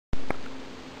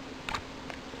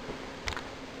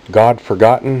God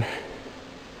forgotten,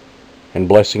 and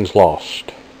blessings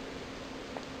lost.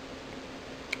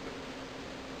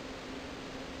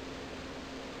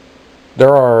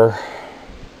 There are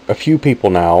a few people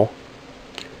now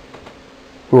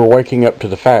who are waking up to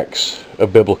the facts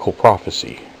of biblical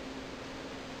prophecy,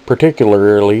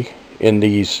 particularly in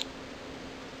these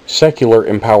secular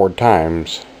empowered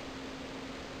times.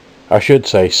 I should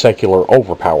say secular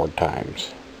overpowered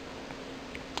times.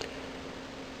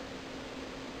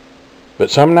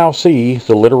 But some now see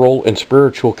the literal and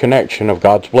spiritual connection of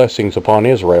God's blessings upon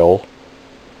Israel,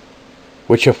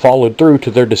 which have followed through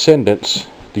to their descendants,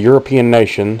 the European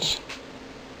nations,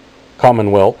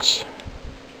 commonwealths,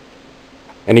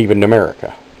 and even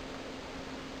America.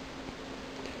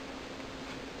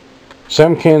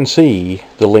 Some can see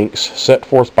the links set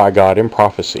forth by God in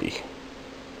prophecy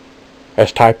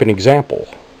as type and example,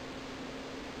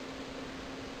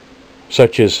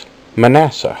 such as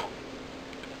Manasseh,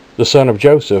 the son of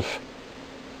Joseph,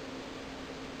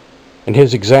 and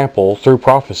his example through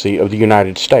prophecy of the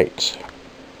United States.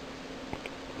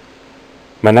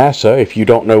 Manasseh, if you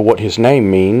don't know what his name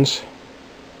means,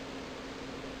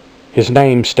 his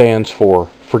name stands for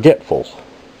forgetful.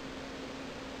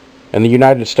 And the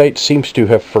United States seems to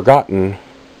have forgotten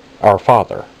our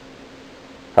Father,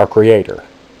 our Creator.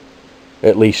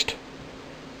 At least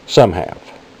some have.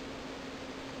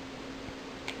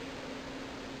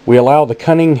 We allow the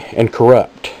cunning and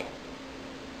corrupt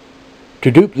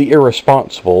to dupe the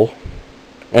irresponsible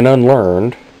and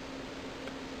unlearned,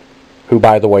 who,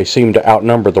 by the way, seem to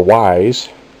outnumber the wise,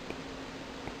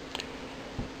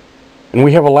 and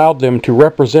we have allowed them to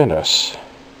represent us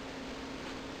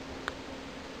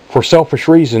for selfish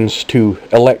reasons to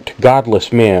elect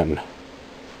godless men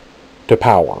to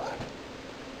power,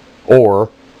 or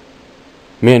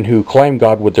men who claim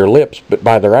God with their lips but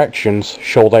by their actions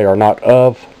show they are not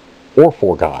of or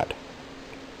for God.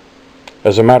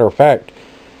 As a matter of fact,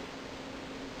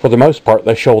 for the most part,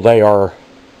 they show they are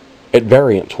at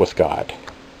variance with God.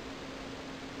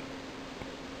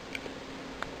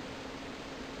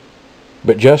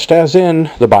 But just as in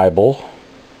the Bible,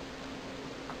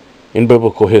 in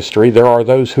biblical history, there are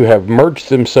those who have merged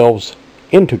themselves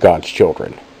into God's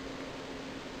children,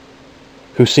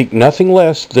 who seek nothing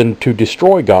less than to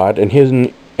destroy God and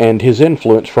his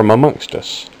influence from amongst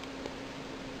us.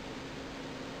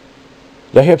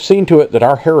 They have seen to it that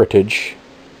our heritage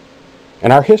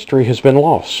and our history has been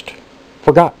lost,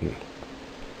 forgotten.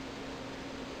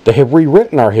 They have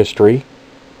rewritten our history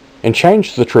and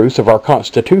changed the truth of our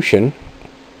Constitution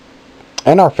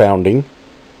and our founding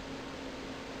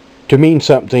to mean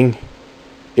something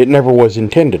it never was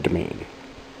intended to mean.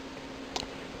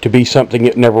 To be something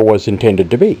it never was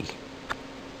intended to be.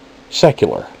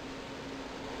 Secular.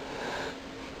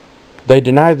 They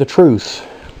deny the truth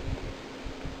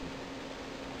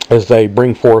as they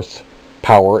bring forth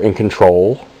power and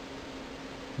control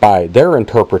by their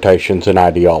interpretations and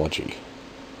ideology,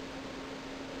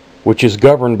 which is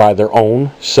governed by their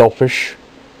own selfish,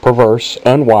 perverse,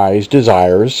 unwise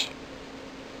desires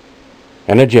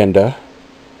and agenda,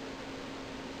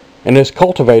 and is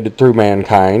cultivated through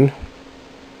mankind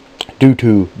due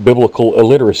to biblical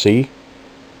illiteracy,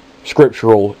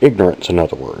 scriptural ignorance, in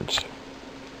other words.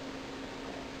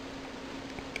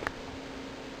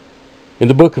 In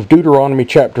the book of Deuteronomy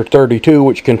chapter 32,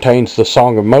 which contains the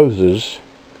Song of Moses,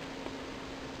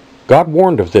 God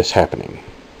warned of this happening.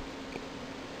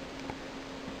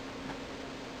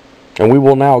 And we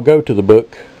will now go to the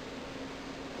book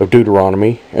of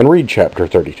Deuteronomy and read chapter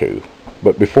 32.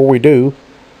 But before we do,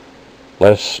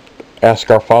 let's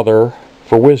ask our Father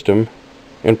for wisdom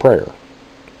in prayer.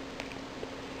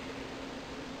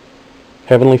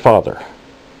 Heavenly Father,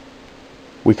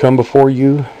 we come before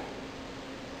you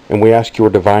and we ask your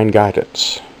divine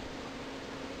guidance.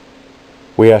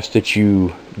 We ask that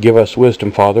you give us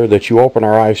wisdom, Father, that you open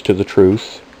our eyes to the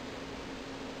truth,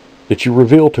 that you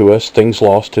reveal to us things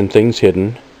lost and things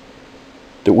hidden,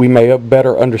 that we may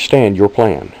better understand your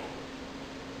plan.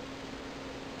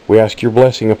 We ask your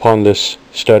blessing upon this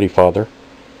study, Father,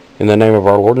 in the name of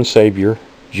our Lord and Savior,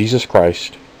 Jesus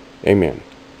Christ. Amen.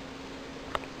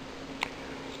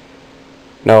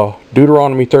 Now,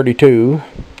 Deuteronomy 32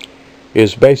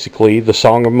 is basically the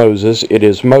Song of Moses. It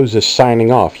is Moses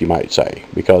signing off, you might say,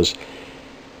 because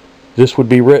this would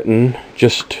be written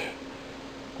just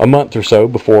a month or so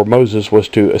before Moses was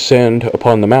to ascend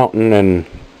upon the mountain and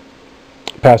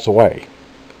pass away.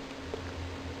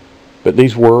 But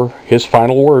these were his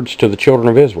final words to the children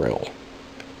of Israel.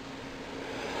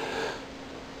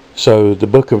 So, the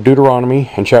book of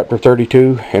Deuteronomy in chapter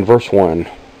 32 and verse 1.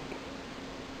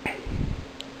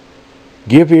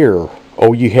 Give ear,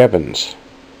 O ye heavens,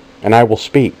 and I will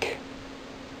speak.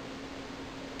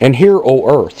 And hear, O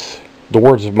earth, the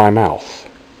words of my mouth.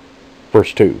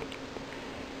 Verse 2.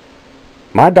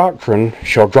 My doctrine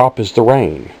shall drop as the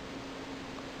rain.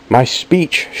 My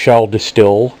speech shall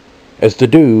distill as the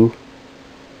dew,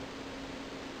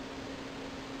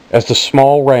 as the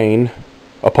small rain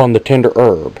upon the tender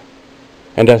herb,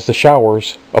 and as the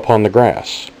showers upon the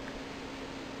grass.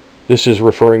 This is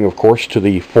referring, of course, to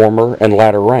the former and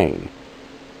latter rain.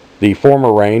 The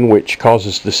former rain which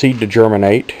causes the seed to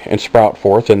germinate and sprout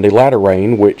forth, and the latter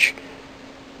rain which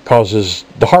causes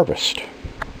the harvest.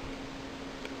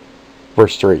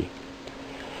 Verse 3.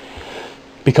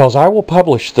 Because I will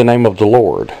publish the name of the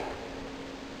Lord.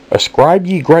 Ascribe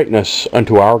ye greatness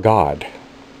unto our God.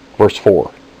 Verse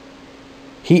 4.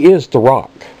 He is the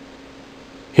rock.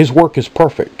 His work is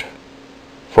perfect.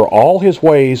 For all his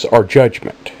ways are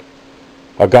judgment.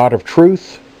 A God of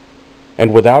truth,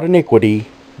 and without iniquity,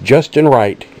 just and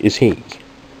right is he.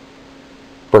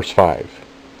 Verse 5.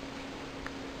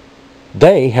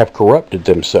 They have corrupted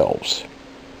themselves.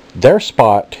 Their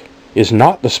spot is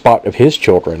not the spot of his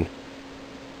children.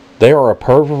 They are a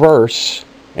perverse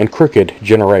and crooked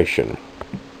generation.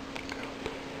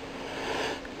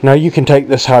 Now you can take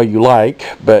this how you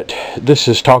like, but this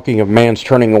is talking of man's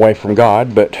turning away from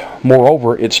God, but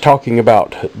moreover it's talking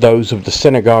about those of the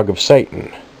synagogue of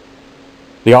Satan,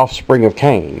 the offspring of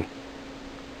Cain,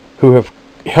 who have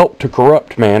helped to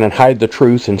corrupt man and hide the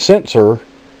truth and censor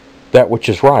that which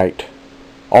is right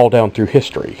all down through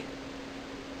history.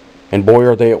 And boy,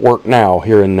 are they at work now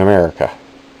here in America.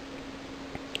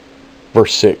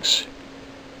 Verse 6.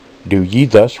 Do ye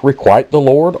thus requite the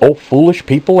Lord, O foolish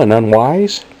people and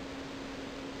unwise?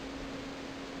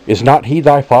 Is not he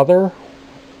thy father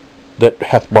that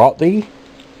hath brought thee?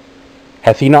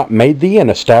 Hath he not made thee and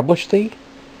established thee?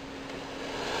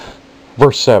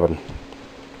 Verse 7.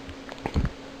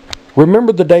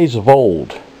 Remember the days of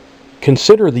old.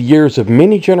 Consider the years of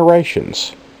many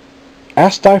generations.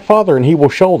 Ask thy father, and he will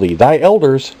show thee, thy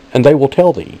elders, and they will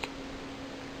tell thee.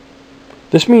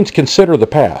 This means consider the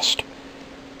past,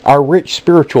 our rich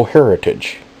spiritual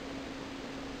heritage,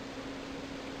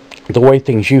 the way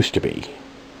things used to be.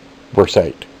 Verse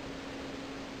 8.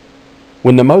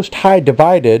 When the Most High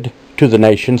divided to the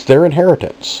nations their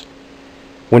inheritance,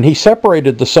 when he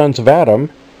separated the sons of Adam,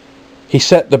 he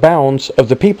set the bounds of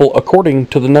the people according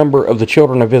to the number of the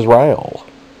children of Israel.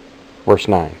 Verse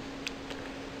 9.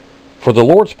 For the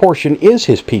Lord's portion is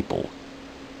his people.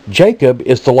 Jacob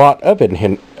is the lot of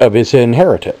his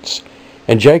inheritance.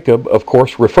 And Jacob, of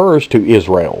course, refers to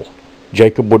Israel.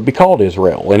 Jacob would be called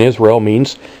Israel, and Israel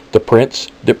means the prince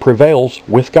that prevails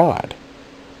with God.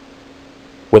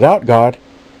 Without God,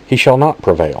 he shall not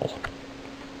prevail.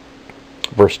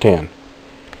 Verse 10.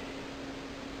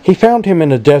 He found him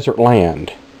in a desert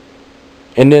land,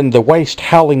 and in the waste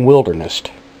howling wilderness.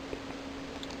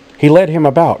 He led him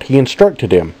about, he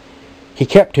instructed him, he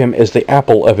kept him as the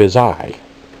apple of his eye.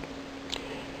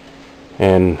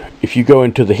 And if you go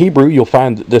into the Hebrew, you'll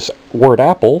find that this word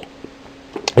apple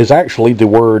is actually the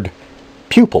word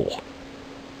pupil.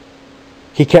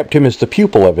 He kept him as the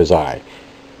pupil of his eye.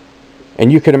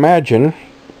 And you can imagine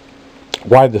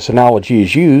why this analogy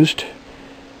is used.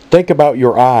 Think about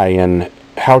your eye and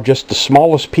how just the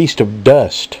smallest piece of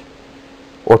dust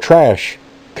or trash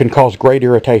can cause great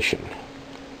irritation.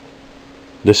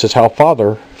 This is how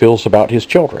Father feels about his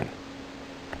children.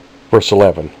 Verse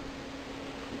 11.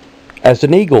 As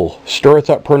an eagle stirreth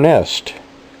up her nest,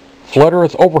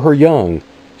 fluttereth over her young,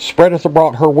 spreadeth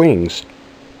abroad her wings,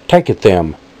 taketh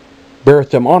them,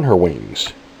 beareth them on her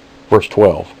wings. Verse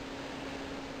 12.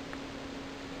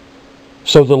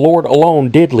 So the Lord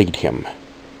alone did lead him,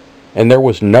 and there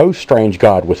was no strange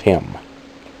God with him.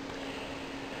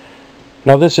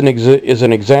 Now this is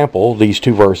an example, these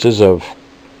two verses, of,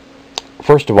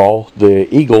 first of all,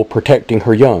 the eagle protecting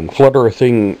her young, fluttereth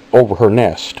over her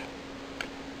nest.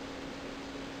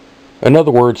 In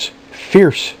other words,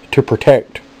 fierce to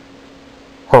protect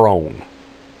her own,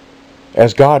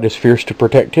 as God is fierce to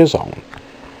protect his own.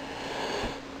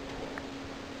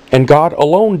 And God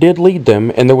alone did lead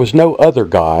them, and there was no other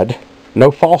God, no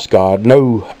false god,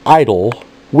 no idol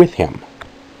with him.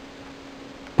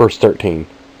 Verse 13.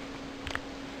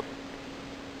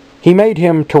 He made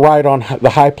him to ride on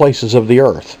the high places of the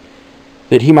earth,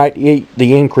 that he might eat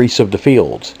the increase of the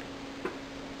fields.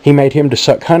 He made him to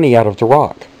suck honey out of the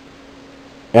rock,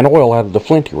 and oil out of the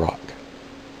flinty rock.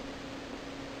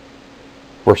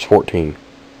 Verse 14.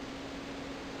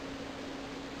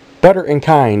 Butter and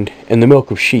kind and the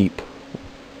milk of sheep,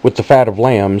 with the fat of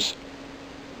lambs,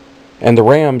 and the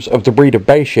rams of the breed of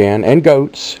Bashan, and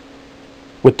goats,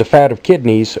 with the fat of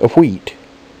kidneys of wheat.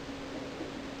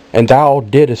 and thou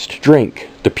didst drink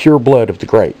the pure blood of the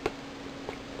grape.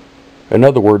 In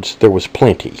other words, there was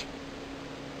plenty.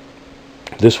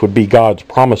 This would be God's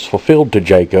promise fulfilled to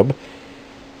Jacob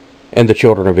and the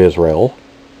children of Israel,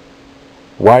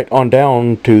 right on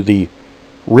down to the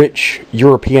rich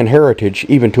European heritage,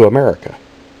 even to America,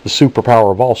 the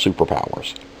superpower of all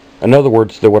superpowers. In other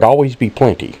words, there would always be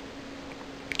plenty.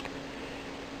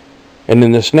 And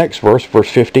in this next verse, verse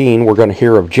 15, we're going to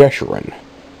hear of Jeshurun.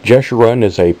 Jeshurun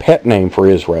is a pet name for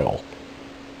Israel.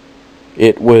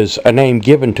 It was a name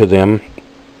given to them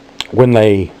when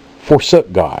they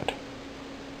forsook God,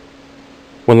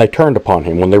 when they turned upon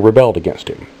Him, when they rebelled against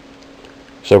Him.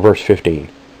 So verse 15.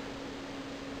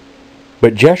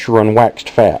 But Jeshurun waxed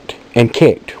fat, and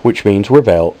kicked, which means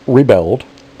rebelled.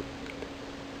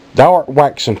 Thou art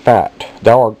waxen fat,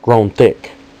 thou art grown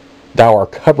thick, thou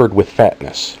art covered with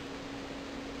fatness.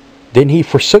 Then he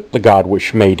forsook the God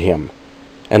which made him,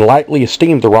 and lightly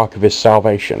esteemed the rock of his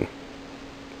salvation.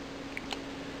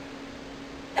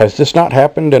 Has this not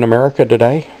happened in America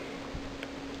today?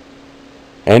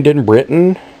 And in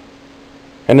Britain?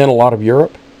 And in a lot of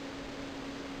Europe?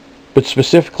 But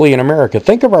specifically in America,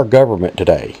 think of our government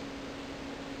today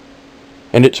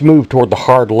and its move toward the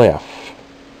hard left,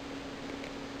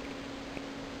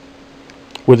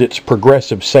 with its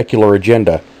progressive secular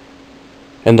agenda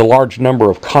and the large number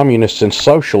of communists and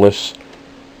socialists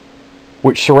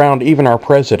which surround even our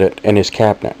president and his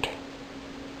cabinet.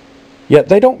 Yet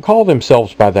they don't call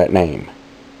themselves by that name,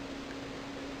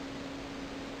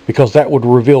 because that would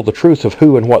reveal the truth of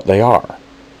who and what they are.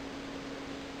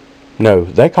 No,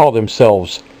 they call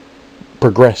themselves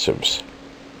progressives.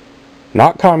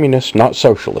 Not communists, not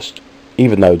socialists,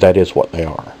 even though that is what they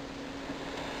are.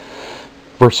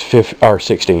 Verse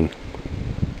 16.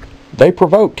 They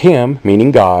provoked him,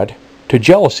 meaning God, to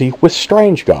jealousy with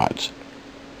strange gods.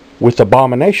 With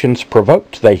abominations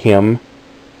provoked they him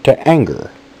to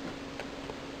anger.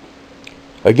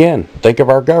 Again, think of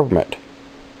our government.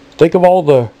 Think of all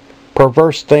the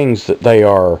perverse things that they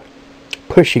are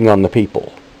pushing on the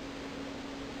people.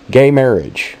 Gay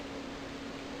marriage.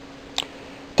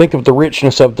 Think of the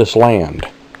richness of this land,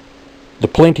 the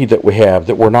plenty that we have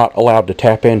that we're not allowed to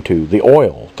tap into, the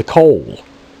oil, the coal,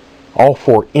 all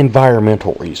for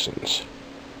environmental reasons.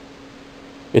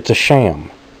 It's a sham.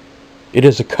 It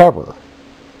is a cover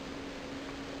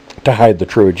to hide the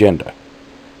true agenda.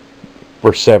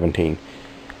 Verse 17.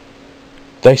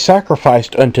 They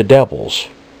sacrificed unto devils,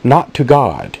 not to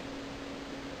God.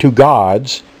 To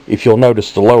gods, if you'll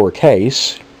notice the lower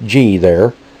case, G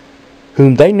there,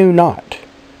 whom they knew not.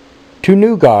 To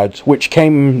new gods which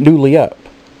came newly up,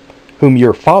 whom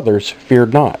your fathers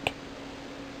feared not.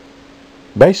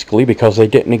 Basically because they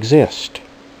didn't exist.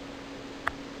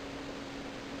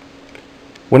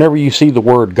 Whenever you see the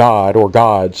word God or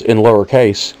gods in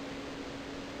lowercase,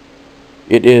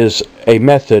 it is a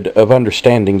method of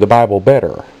understanding the Bible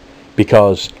better,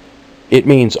 because it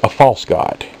means a false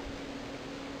god.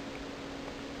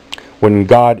 When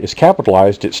God is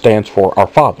capitalized, it stands for our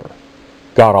Father,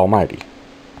 God Almighty.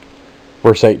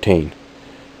 Verse 18.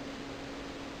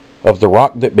 Of the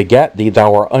rock that begat thee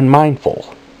thou art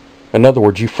unmindful. In other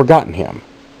words, you've forgotten him.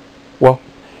 Well,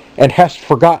 and hast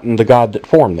forgotten the God that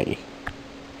formed thee.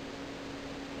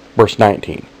 Verse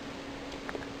 19.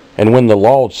 And when the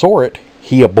Lord saw it,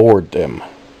 he abhorred them,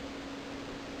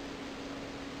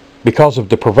 because of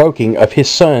the provoking of his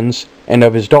sons and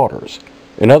of his daughters.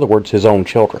 In other words, his own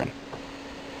children.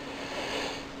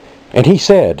 And he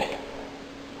said,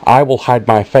 I will hide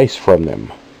my face from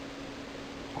them.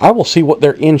 I will see what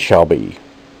their end shall be,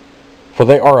 for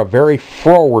they are a very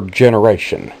froward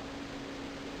generation,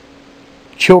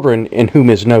 children in whom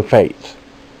is no faith.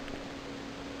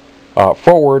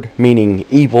 Froward meaning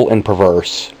evil and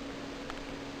perverse.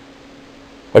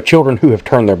 A children who have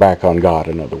turned their back on God,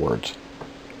 in other words.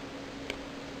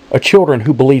 A children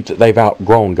who believe that they've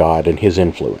outgrown God and his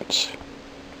influence.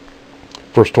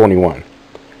 Verse 21.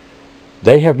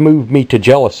 They have moved me to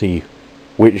jealousy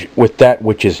with that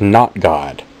which is not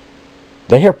God.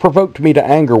 They have provoked me to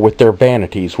anger with their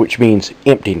vanities, which means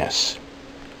emptiness.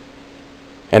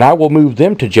 And I will move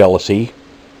them to jealousy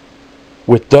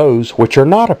with those which are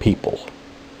not a people.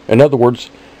 In other words,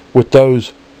 with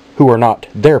those who are not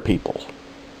their people.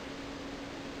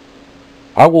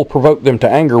 I will provoke them to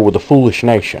anger with a foolish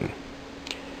nation.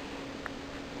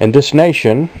 And this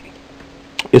nation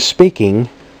is speaking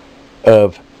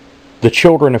of the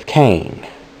children of Cain,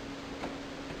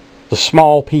 the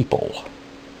small people,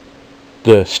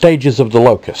 the stages of the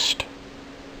locust,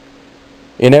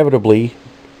 inevitably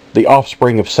the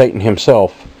offspring of Satan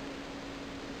himself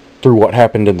through what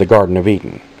happened in the Garden of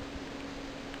Eden.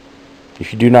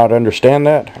 If you do not understand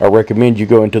that, I recommend you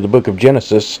go into the book of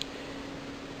Genesis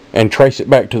and trace it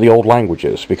back to the old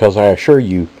languages, because I assure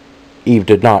you, Eve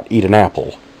did not eat an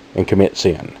apple and commit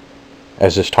sin,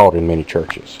 as is taught in many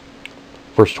churches.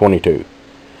 Verse 22.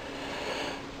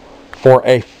 For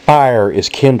a fire is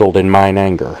kindled in mine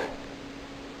anger,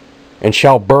 and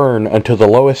shall burn unto the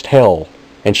lowest hell,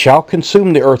 and shall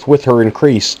consume the earth with her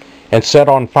increase, and set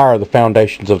on fire the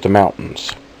foundations of the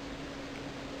mountains.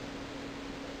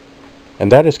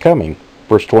 And that is coming.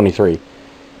 Verse 23.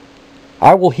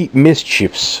 I will heap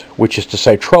mischiefs, which is to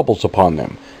say troubles, upon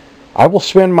them. I will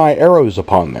spend my arrows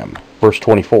upon them. Verse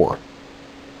 24.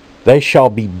 They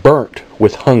shall be burnt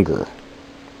with hunger.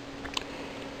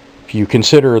 If you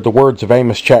consider the words of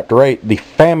Amos chapter 8, the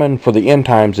famine for the end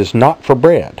times is not for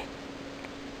bread,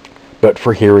 but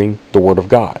for hearing the word of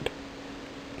God.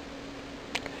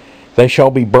 They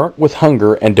shall be burnt with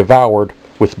hunger and devoured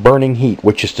with burning heat,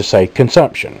 which is to say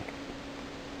consumption,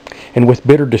 and with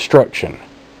bitter destruction.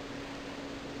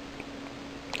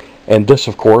 And this,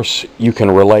 of course, you can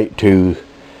relate to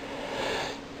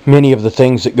many of the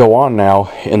things that go on now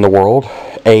in the world.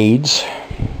 AIDS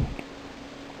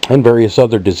and various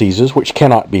other diseases which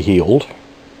cannot be healed.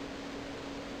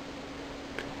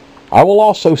 I will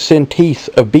also send teeth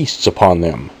of beasts upon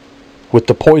them, with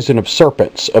the poison of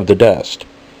serpents of the dust.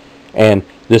 And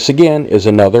this again is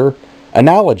another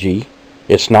analogy.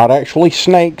 It's not actually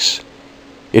snakes.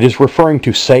 It is referring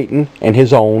to Satan and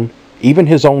his own, even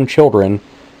his own children,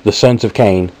 the sons of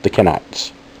Cain, the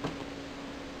Kenites.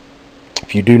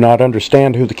 If you do not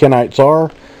understand who the Kenites are,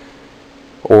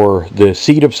 or the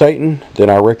seed of Satan, then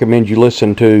I recommend you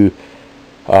listen to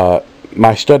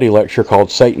my study lecture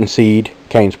called Satan's Seed,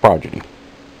 Cain's Progeny.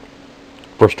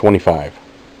 Verse 25.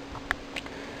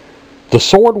 The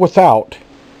sword without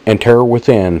and terror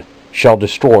within shall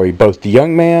destroy both the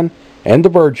young man and the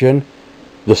virgin,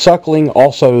 the suckling,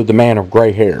 also the man of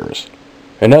gray hairs.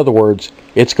 In other words,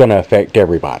 it's going to affect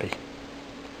everybody.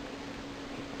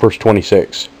 Verse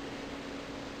 26.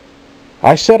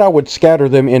 I said I would scatter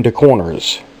them into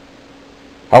corners.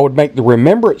 I would make the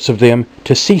remembrance of them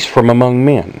to cease from among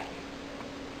men.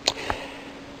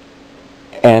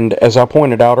 And as I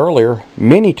pointed out earlier,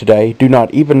 many today do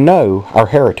not even know our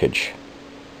heritage.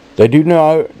 They do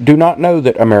not know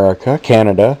that America,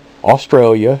 Canada,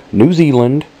 Australia, New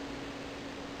Zealand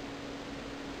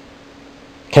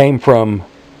came from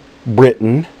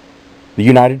Britain, the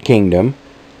United Kingdom,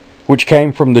 which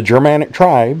came from the Germanic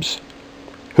tribes,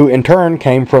 who in turn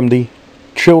came from the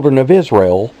children of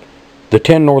Israel, the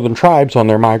 10 northern tribes on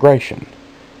their migration.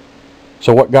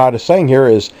 So what God is saying here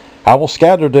is, I will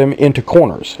scatter them into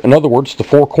corners. In other words, the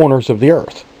 4 corners of the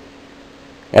earth.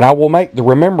 And I will make the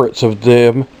remembrance of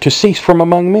them to cease from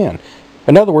among men.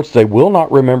 In other words, they will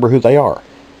not remember who they are.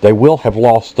 They will have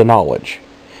lost the knowledge.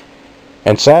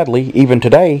 And sadly, even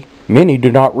today, many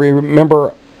do not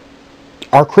remember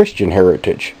our Christian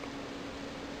heritage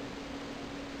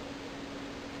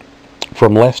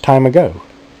from less time ago.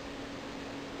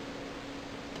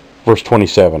 Verse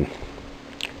 27.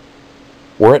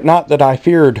 Were it not that I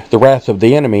feared the wrath of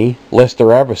the enemy, lest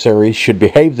their adversaries should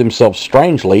behave themselves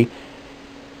strangely,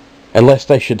 and lest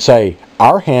they should say,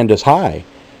 Our hand is high,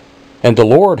 and the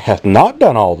Lord hath not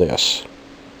done all this.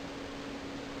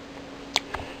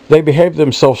 They behave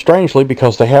themselves strangely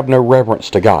because they have no reverence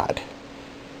to God.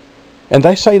 And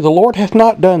they say, the Lord hath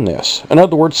not done this. In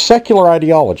other words, secular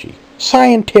ideology,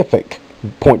 scientific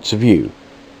points of view,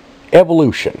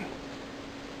 evolution.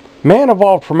 Man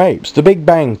evolved from apes, the Big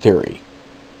Bang Theory.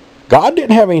 God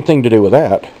didn't have anything to do with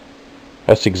that.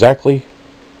 That's exactly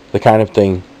the kind of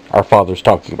thing our Father's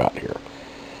talking about here.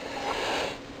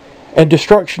 And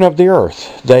destruction of the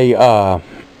earth. They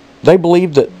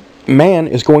believe that man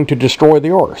is going to destroy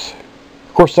the earth.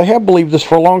 Of course, they have believed this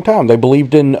for a long time. They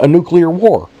believed in a nuclear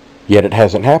war, yet it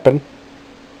hasn't happened.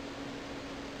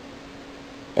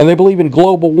 And they believe in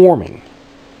global warming.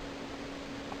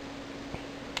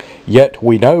 Yet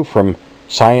we know from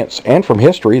science and from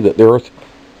history that the earth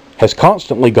has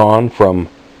constantly gone from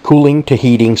cooling to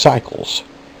heating cycles.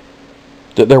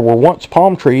 That there were once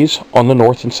palm trees on the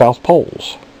north and south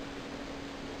poles.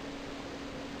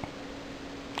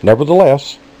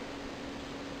 Nevertheless,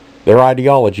 their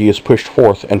ideology is pushed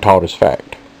forth and taught as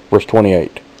fact. Verse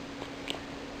 28.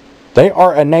 They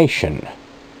are a nation.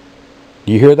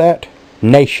 Do you hear that?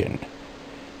 Nation.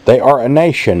 They are a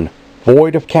nation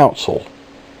void of counsel.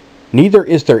 Neither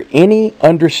is there any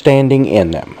understanding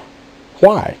in them.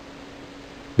 Why?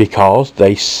 Because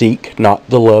they seek not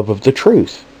the love of the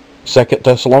truth. 2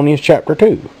 Thessalonians chapter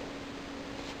 2.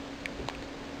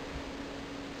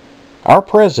 Our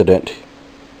president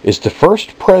is the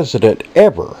first president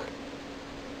ever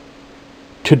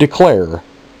to declare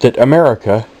that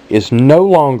America is no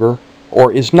longer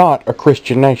or is not a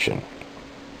Christian nation.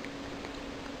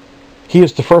 He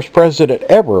is the first president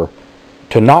ever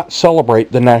to not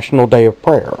celebrate the National Day of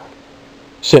Prayer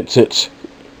since its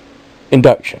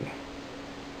induction.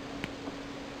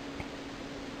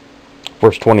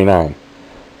 Verse 29.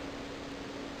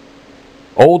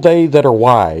 O they that are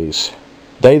wise,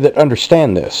 they that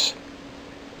understand this,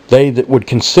 they that would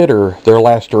consider their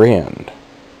latter end.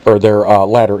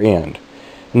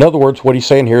 In other words, what he's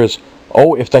saying here is,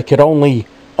 oh, if they could only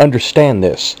understand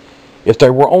this, if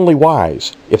they were only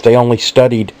wise, if they only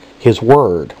studied his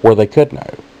word where they could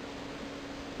know,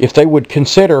 if they would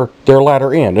consider their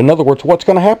latter end. In other words, what's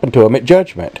going to happen to them at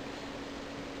judgment.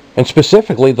 And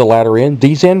specifically the latter end,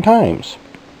 these end times.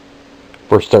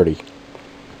 Verse 30.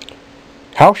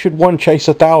 How should one chase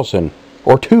 1,000,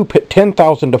 or two put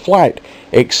 10,000 to flight,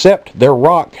 except their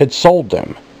rock had sold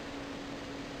them,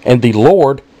 and the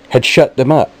Lord had shut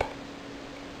them up?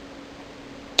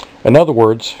 In other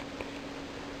words,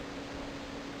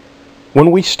 when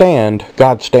we stand,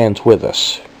 God stands with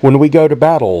us. When we go to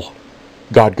battle,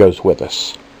 God goes with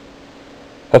us.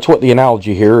 That's what the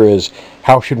analogy here is.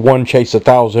 How should one chase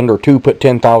 1,000, or two put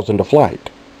 10,000 to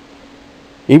flight?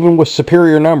 Even with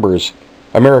superior numbers,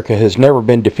 America has never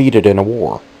been defeated in a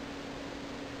war.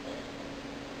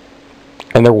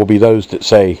 And there will be those that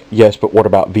say, yes, but what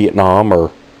about Vietnam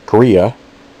or Korea,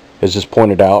 as is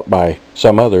pointed out by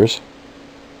some others?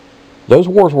 Those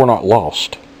wars were not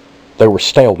lost. They were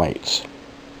stalemates.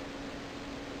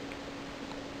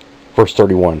 Verse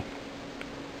 31.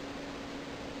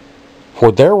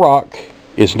 For their rock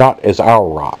is not as our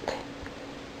rock.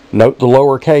 Note the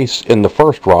lowercase in the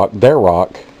first rock, their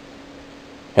rock,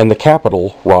 and the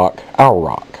capital rock, our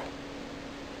rock.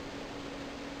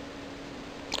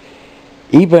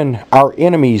 Even our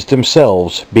enemies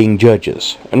themselves being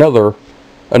judges. In other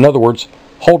words,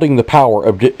 holding the power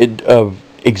of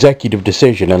executive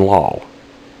decision and law.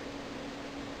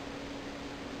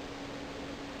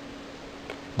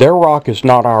 Their rock is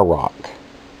not our rock.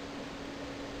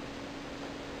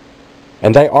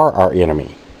 And they are our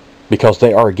enemy, because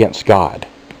they are against God.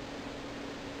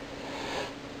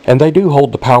 And they do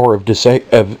hold the power of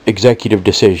executive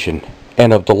decision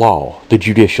and of the law, the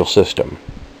judicial system.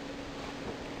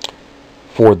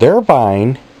 For their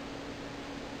vine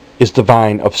is the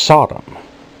vine of Sodom,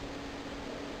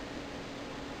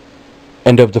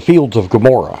 and of the fields of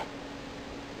Gomorrah.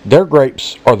 Their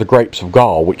grapes are the grapes of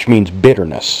gall, which means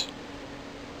bitterness.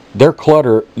 Their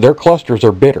clusters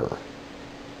are bitter.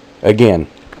 Again,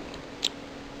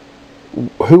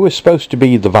 who is supposed to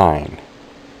be the vine?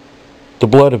 The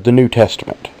blood of the New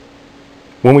Testament.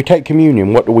 When we take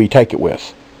communion, what do we take it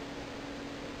with?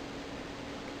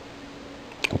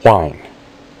 Wine.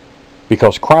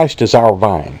 Because Christ is our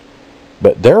vine.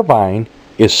 But their vine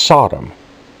is Sodom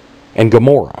and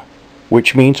Gomorrah,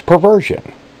 which means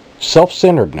perversion,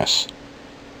 self-centeredness,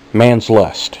 man's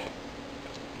lust,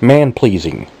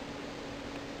 man-pleasing.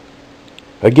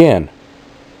 Again,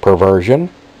 perversion,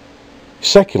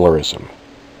 secularism.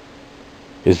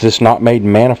 Is this not made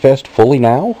manifest fully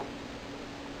now?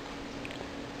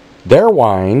 Their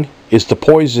wine is the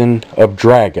poison of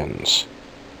dragons.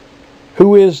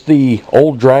 Who is the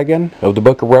old dragon of the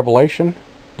book of Revelation?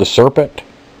 The serpent.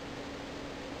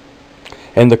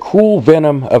 And the cruel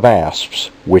venom of asps,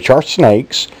 which are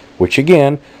snakes, which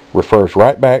again refers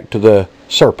right back to the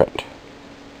serpent.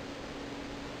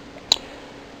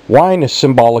 Wine is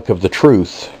symbolic of the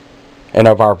truth and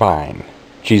of our vine,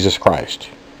 Jesus Christ.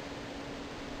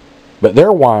 But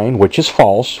their wine, which is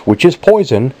false, which is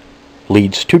poison,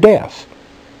 leads to death.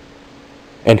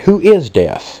 And who is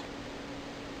death?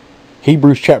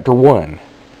 Hebrews chapter 1.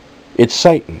 It's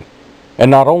Satan.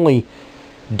 And not only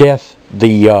death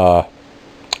the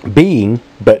being,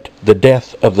 but the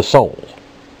death of the soul.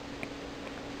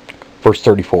 Verse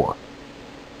 34.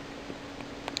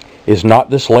 Is not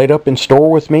this laid up in store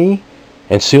with me,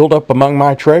 and sealed up among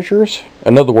my treasures?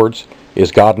 In other words,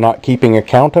 is God not keeping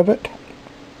account of it?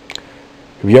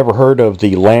 Have you ever heard of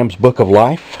the Lamb's Book of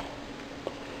Life,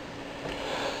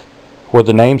 where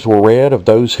the names were read of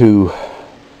those who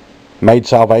made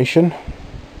salvation?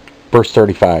 Verse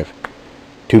 35.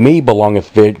 To me belongeth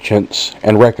vengeance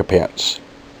and recompense.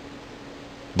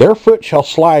 Their foot shall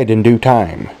slide in due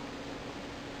time,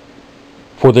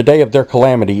 for the day of their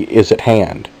calamity is at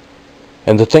hand,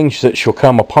 and the things that shall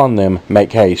come upon them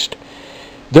make haste.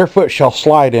 Their foot shall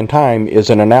slide in time is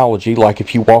an analogy like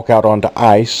if you walk out onto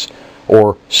ice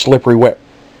or slippery wet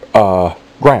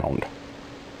ground.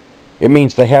 It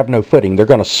means they have no footing. They're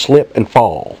going to slip and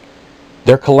fall.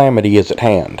 Their calamity is at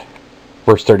hand.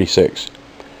 Verse 36.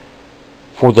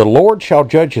 For the Lord shall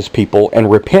judge his people,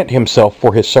 and repent himself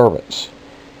for his servants.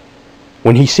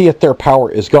 When he seeth their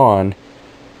power is gone,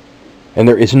 and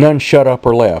there is none shut up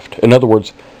or left. In other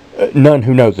words, none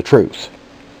who know the truth.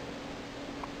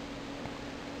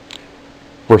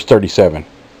 Verse 37.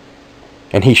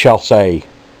 And he shall say,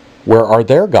 where are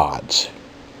their gods?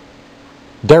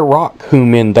 Their rock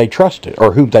whom they trusted.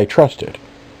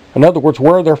 In other words,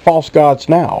 where are their false gods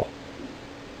now?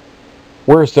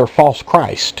 Where is their false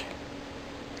Christ?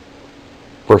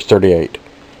 Verse 38.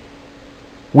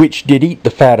 Which did eat the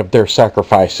fat of their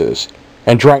sacrifices,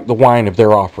 and drank the wine of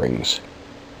their offerings.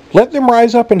 Let them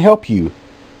rise up and help you,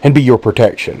 and be your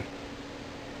protection.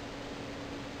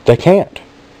 They can't,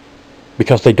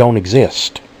 because they don't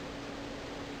exist.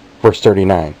 Verse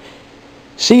 39.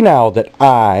 See now that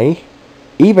I,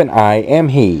 even I, am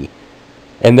he,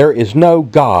 and there is no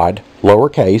God,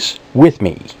 lowercase, with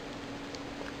me.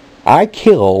 I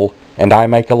kill, and I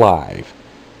make alive.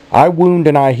 I wound,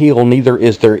 and I heal, neither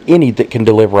is there any that can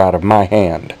deliver out of my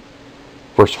hand.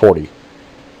 Verse 40.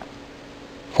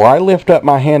 For I lift up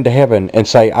my hand to heaven, and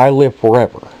say, I live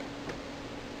forever.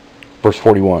 Verse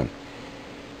 41.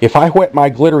 If I whet my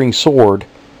glittering sword,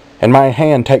 and my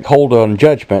hand take hold on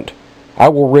judgment, I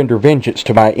will render vengeance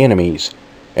to my enemies,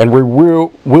 and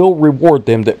will reward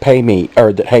them that pay me,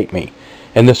 or that hate me.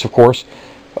 And this, of course,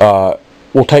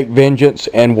 will take vengeance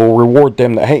and will reward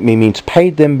them that hate me, means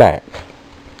pay them back.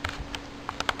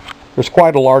 There's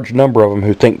quite a large number of them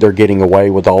who think they're getting away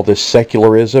with all this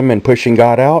secularism and pushing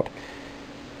God out.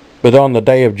 But on the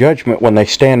day of judgment, when they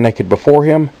stand naked before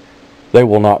him, they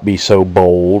will not be so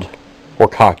bold or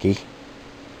cocky.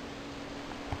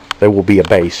 They will be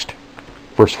abased.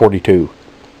 Verse 42.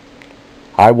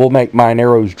 I will make mine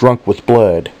arrows drunk with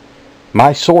blood.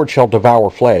 My sword shall devour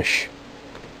flesh.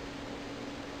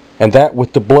 And that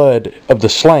with the blood of the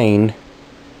slain,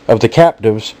 of the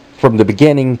captives, from the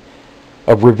beginning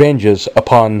of revenges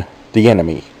upon the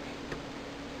enemy.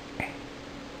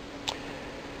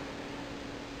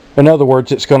 In other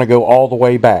words, it's going to go all the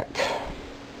way back,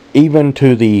 even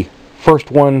to the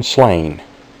first one slain,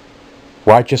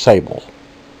 righteous Abel.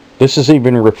 This is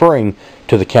even referring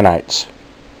to the Kenites,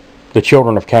 the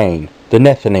children of Cain, the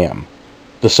Nethinim,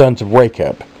 the sons of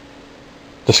Rechab,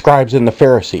 the scribes and the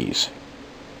Pharisees,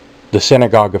 the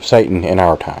synagogue of Satan in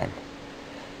our time.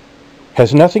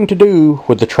 Has nothing to do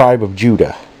with the tribe of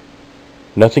Judah,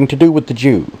 nothing to do with the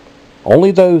Jew,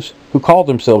 only those who call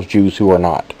themselves Jews who are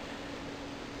not,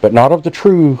 but not of the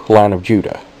true line of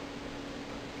Judah.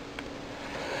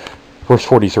 Verse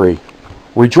 43.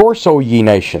 Rejoice, O ye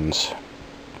nations,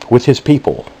 with his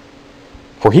people,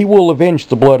 for he will avenge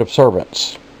the blood of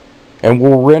servants, and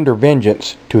will render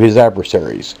vengeance to his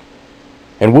adversaries,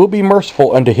 and will be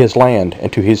merciful unto his land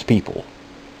and to his people.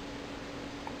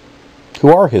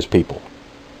 Who are his people?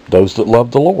 Those that love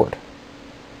the Lord.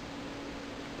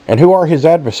 And who are his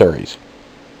adversaries?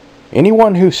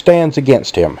 Anyone who stands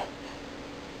against him.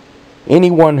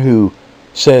 Anyone who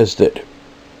says that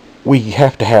we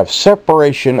have to have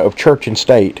separation of church and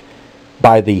state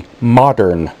by the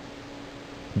modern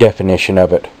definition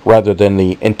of it, rather than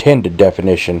the intended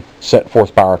definition set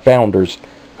forth by our founders,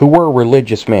 who were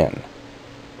religious men,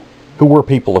 who were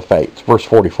people of faith. Verse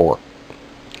 44.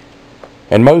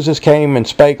 And Moses came and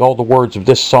spake all the words of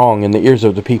this song in the ears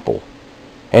of the people,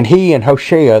 and he and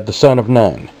Hoshea the son of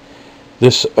Nun.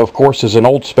 This, of course, is an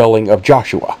old spelling of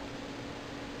Joshua.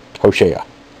 Hoshea.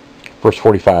 Verse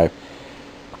 45.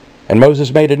 And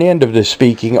Moses made an end of this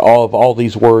speaking of all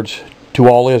these words to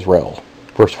all Israel.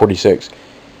 Verse 46.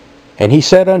 And he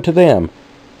said unto them,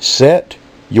 Set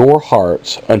your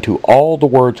hearts unto all the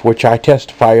words which I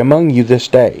testify among you this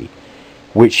day,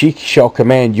 which ye shall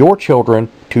command your children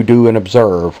to do and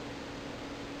observe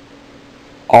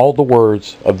all the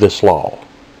words of this law.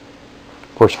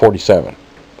 Verse 47.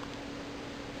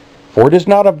 For it is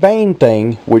not a vain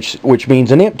thing, which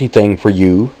means an empty thing for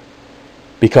you,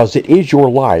 because it is your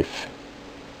life.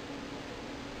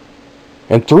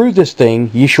 And through this thing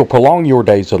ye shall prolong your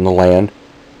days on the land,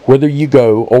 whither you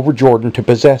go over Jordan to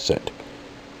possess it.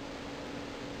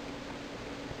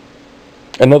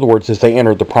 In other words, as they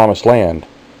entered the promised land.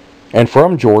 And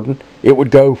from Jordan it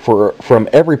would go from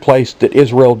every place that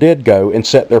Israel did go and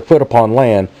set their foot upon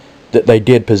land, that they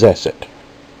did possess it,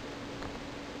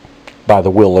 by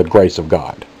the will and grace of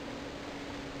God.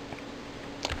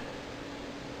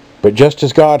 But just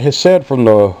as God has said from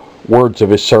the words of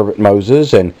his servant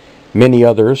Moses and many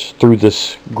others through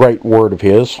this great word of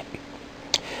his,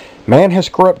 man has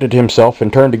corrupted himself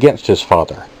and turned against his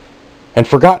Father, and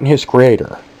forgotten his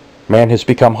Creator. Man has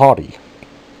become haughty.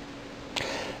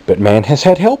 But man has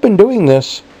had help in doing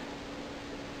this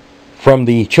from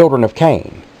the children of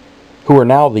Cain, who are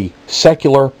now the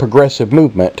secular progressive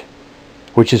movement,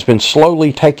 which has been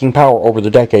slowly taking power over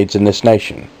the decades in this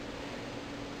nation,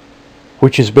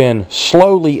 which has been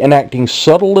slowly enacting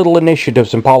subtle little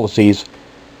initiatives and policies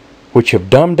which have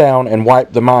dumbed down and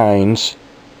wiped the minds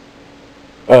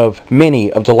of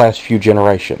many of the last few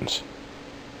generations,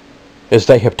 as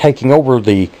they have taken over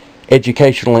the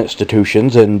educational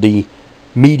institutions and the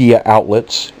media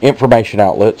outlets, information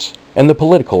outlets, and the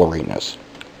political arenas,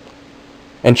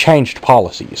 and changed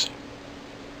policies.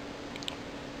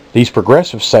 These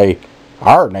progressives say,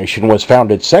 our nation was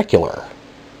founded secular,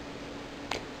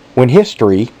 when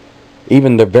history,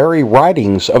 even the very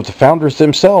writings of the founders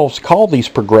themselves, call these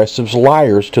progressives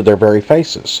liars to their very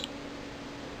faces.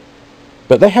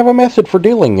 But they have a method for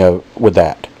dealing with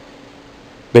that,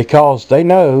 because they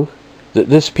know that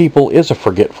this people is a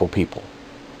forgetful people,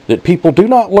 that people do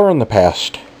not learn the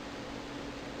past,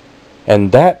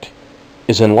 and that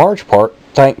is in large part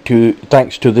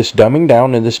thanks to this dumbing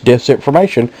down and this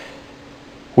disinformation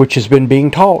which has been being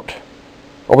taught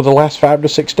over the last 5 to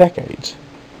 6 decades.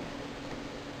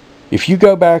 If you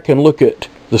go back and look at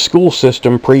the school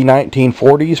system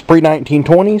pre-1940s,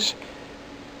 pre-1920s,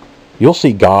 you'll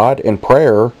see God and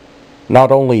prayer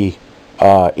not only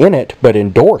in it, but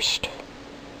endorsed.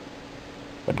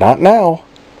 But not now.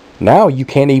 Now you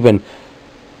can't even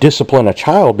discipline a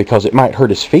child because it might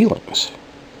hurt his feelings.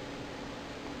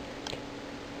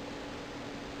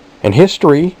 And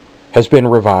history has been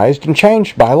revised and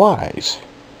changed by lies,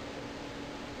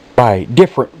 by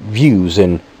different views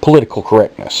in political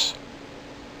correctness.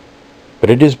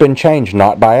 But it has been changed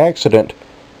not by accident,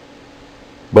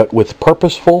 but with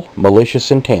purposeful, malicious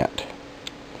intent.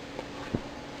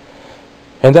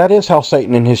 And that is how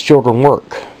Satan and his children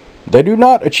work. They do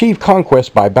not achieve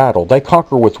conquest by battle. They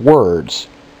conquer with words.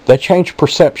 They change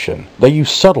perception. They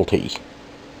use subtlety.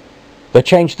 They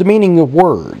change the meaning of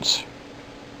words.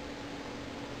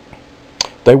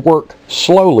 They work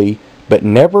slowly, but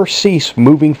never cease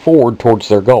moving forward towards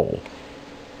their goal,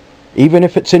 even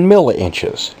if it's in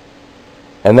milli-inches.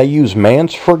 And they use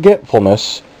man's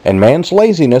forgetfulness and man's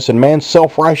laziness and man's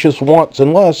self-righteous wants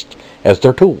and lusts as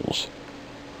their tools.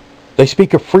 They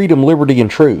speak of freedom, liberty, and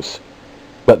truth,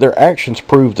 but their actions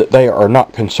prove that they are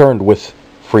not concerned with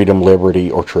freedom,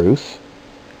 liberty, or truth.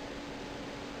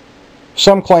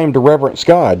 Some claim to reverence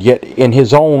God, yet in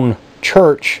his own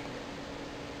church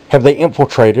have they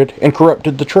infiltrated and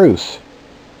corrupted the truth,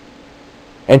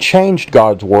 and changed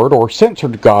God's word or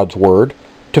censored God's word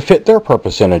to fit their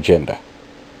purpose and agenda.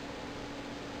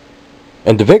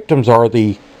 And the victims are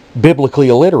the biblically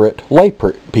illiterate lay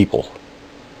people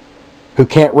who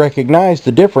can't recognize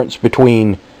the difference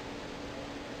between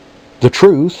the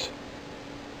truth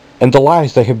and the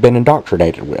lies they have been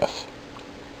indoctrinated with.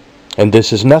 And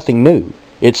this is nothing new.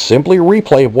 It's simply a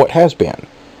replay of what has been.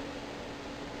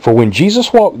 For when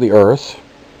Jesus walked the earth,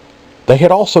 they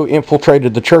had also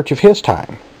infiltrated the church of his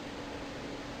time.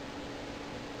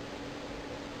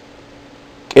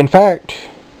 In fact,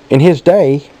 in his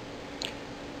day,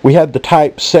 we had the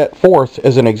type set forth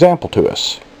as an example to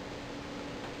us.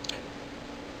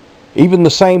 Even the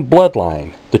same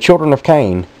bloodline, the children of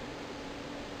Cain,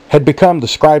 had become the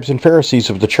scribes and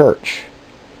Pharisees of the church.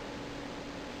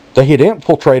 They had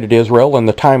infiltrated Israel in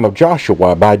the time of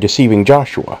Joshua by deceiving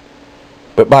Joshua.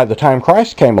 But by the time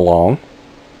Christ came along,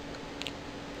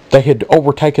 they had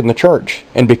overtaken the church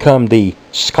and become the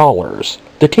scholars,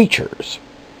 the teachers.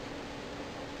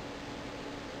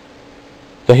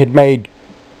 They had made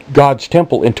God's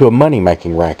temple into a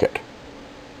money-making racket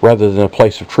rather than a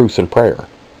place of truth and prayer.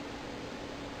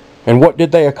 And what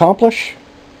did they accomplish?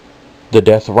 The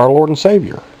death of our Lord and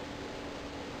Savior.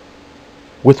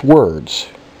 With words.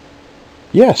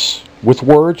 Yes, with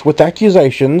words, with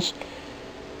accusations.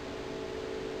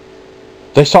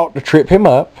 They sought to trip him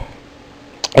up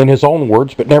in his own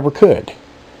words, but never could.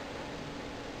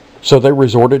 So they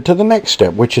resorted to the next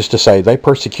step, which is to say they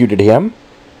persecuted him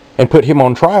and put him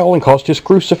on trial and caused his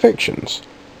crucifixions.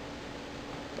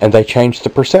 And they changed the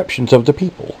perceptions of the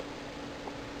people.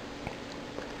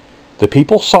 The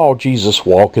people saw Jesus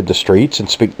walk in the streets and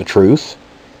speak the truth.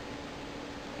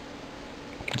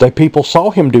 The people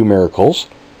saw him do miracles,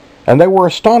 and they were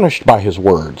astonished by his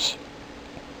words.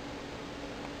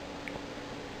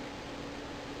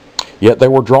 Yet they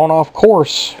were drawn off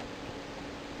course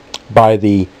by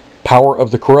the power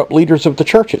of the corrupt leaders of the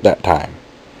church at that time.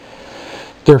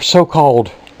 Their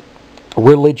so-called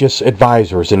religious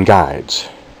advisors and guides,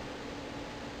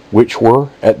 which were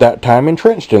at that time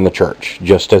entrenched in the church,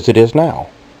 just as it is now.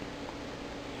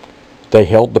 They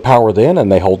held the power then,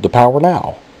 and they hold the power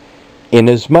now,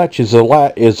 inasmuch as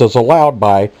is allowed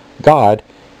by God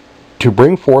to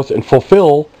bring forth and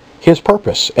fulfill His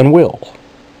purpose and will,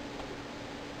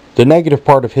 the negative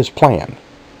part of His plan.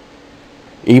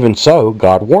 Even so,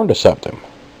 God warned us of them.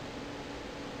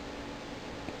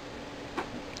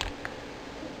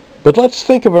 But let's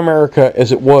think of America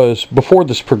as it was before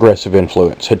this progressive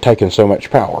influence had taken so much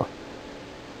power.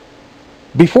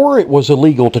 Before it was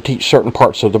illegal to teach certain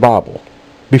parts of the Bible,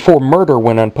 before murder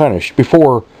went unpunished,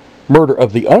 before murder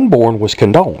of the unborn was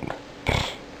condoned,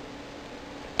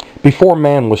 before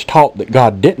man was taught that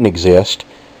God didn't exist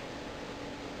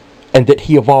and that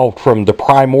He evolved from the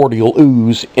primordial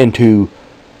ooze into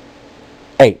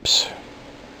apes,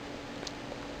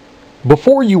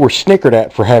 before you were snickered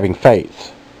at for having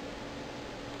faith,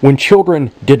 when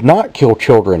children did not kill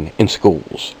children in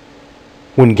schools,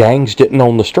 when gangs didn't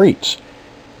own the streets,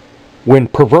 when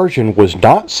perversion was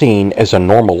not seen as a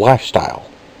normal lifestyle.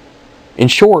 In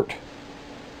short,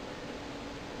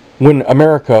 when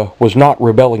America was not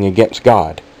rebelling against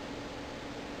God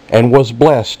and was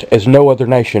blessed as no other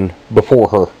nation before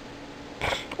her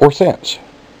or since,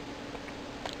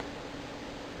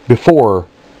 before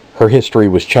her history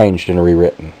was changed and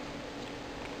rewritten.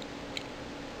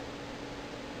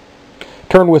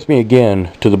 Turn with me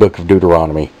again to the book of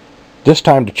Deuteronomy, this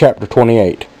time to chapter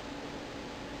 28.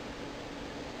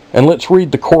 And let's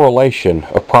read the correlation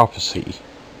of prophecy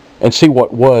and see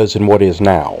what was and what is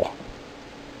now.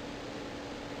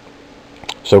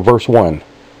 So verse 1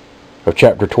 of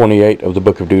chapter 28 of the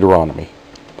book of Deuteronomy.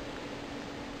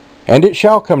 And it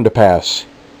shall come to pass,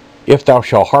 if thou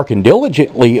shalt hearken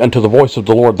diligently unto the voice of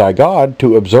the Lord thy God,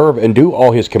 to observe and do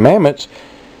all His commandments,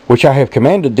 which I have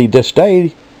commanded thee this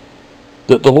day,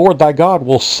 that the Lord thy God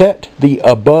will set thee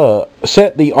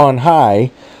on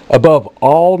high above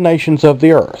all nations of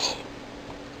the earth.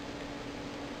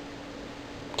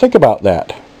 Think about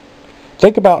that.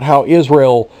 Think about how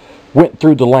Israel went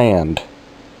through the land,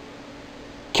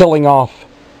 killing off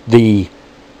the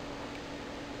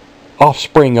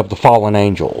offspring of the fallen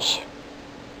angels,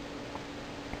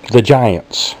 the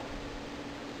giants.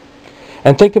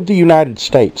 And think of the United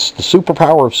States, the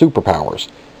superpower of superpowers.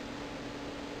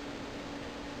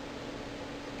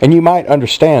 And you might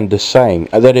understand this saying,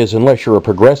 that is, unless you're a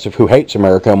progressive who hates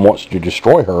America and wants to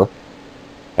destroy her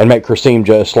and make her seem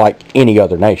just like any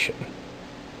other nation.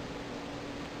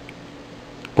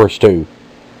 Verse 2.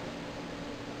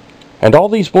 And all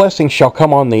these blessings shall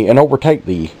come on thee and overtake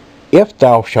thee, if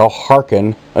thou shalt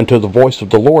hearken unto the voice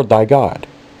of the Lord thy God.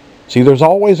 See, there's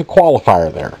always a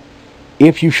qualifier there.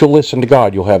 If you shall listen to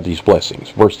God, you'll have these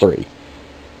blessings. Verse 3.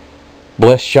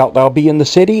 Blessed shalt thou be in the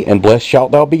city, and blessed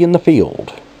shalt thou be in the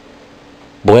field.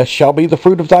 Blessed shall be the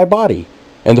fruit of thy body,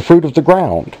 and the fruit of the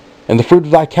ground, and the fruit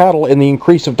of thy cattle, and the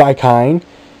increase of thy kine,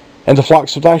 and the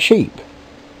flocks of thy sheep.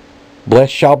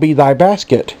 Blessed shall be thy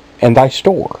basket and thy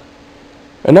store.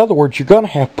 In other words, you're going to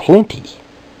have plenty.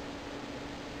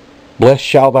 Blessed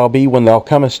shall thou be when thou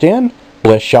comest in,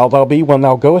 blessed shall thou be when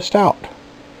thou goest out.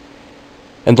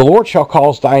 And the Lord shall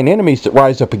cause thine enemies that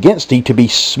rise up against thee to be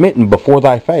smitten before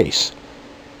thy face.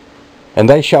 And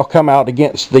they shall come out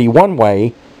against thee one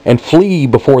way, and flee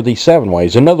before thee 7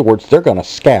 ways. In other words, they're going to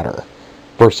scatter.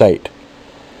 Verse 8.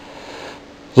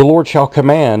 The Lord shall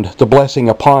command the blessing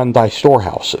upon thy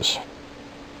storehouses.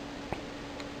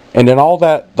 And in all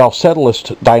that thou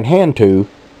settlest thine hand to,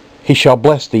 He shall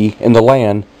bless thee in the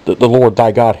land that the Lord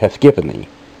thy God hath given thee.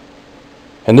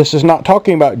 And this is not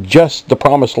talking about just the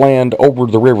promised land over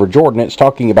the river Jordan. It's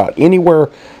talking about anywhere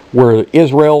where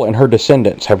Israel and her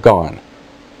descendants have gone.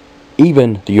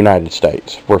 Even the United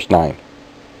States. Verse 9.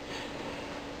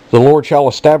 The Lord shall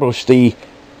establish thee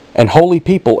an holy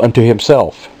people unto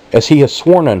Himself, as He has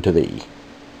sworn unto thee,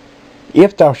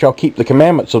 if thou shalt keep the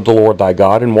commandments of the Lord thy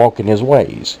God, and walk in His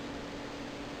ways.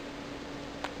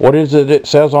 What is it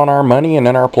says on our money and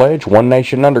in our pledge? One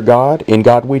nation under God, in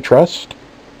God we trust.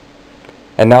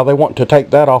 And now they want to take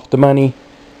that off the money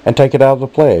and take it out of the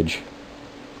pledge.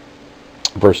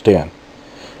 Verse 10.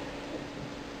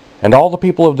 And all the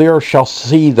people of the earth shall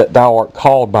see that thou art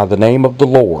called by the name of the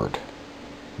Lord,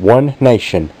 one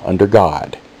nation under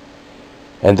God.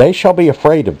 And they shall be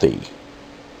afraid of thee.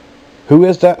 Who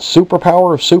is that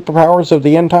superpower of superpowers of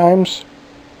the end times?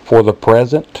 For the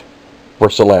present.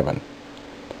 Verse 11.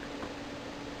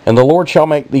 And the Lord shall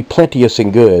make thee plenteous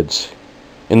in goods,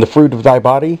 in the fruit of thy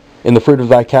body, in the fruit of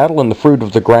thy cattle, in the fruit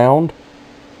of the ground,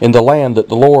 in the land that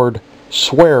the Lord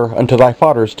sware unto thy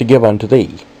fathers to give unto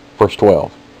thee. Verse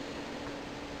 12.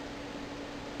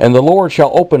 And the Lord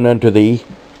shall open unto thee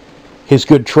His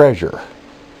good treasure,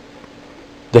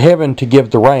 the heaven to give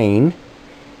the rain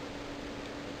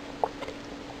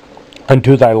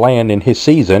unto thy land in his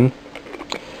season,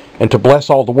 and to bless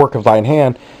all the work of thine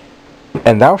hand.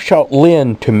 And thou shalt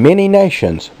lend to many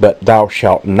nations, but thou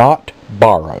shalt not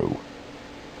borrow.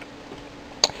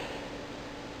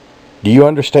 Do you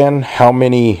understand how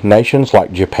many nations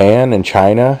like Japan and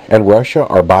China and Russia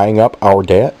are buying up our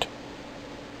debt?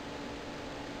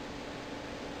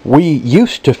 We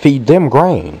used to feed them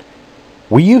grain.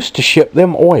 We used to ship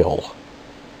them oil.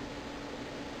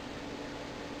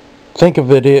 Think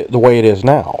of it the way it is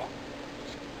now.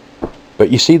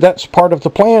 But you see, that's part of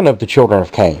the plan of the children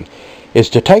of Cain, is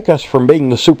to take us from being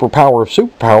the superpower of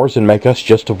superpowers and make us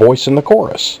just a voice in the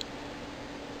chorus.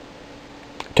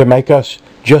 To make us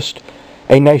just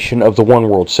a nation of the one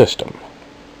world system,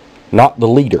 not the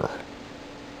leader.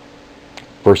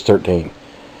 Verse 13.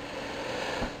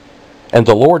 And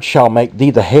the Lord shall make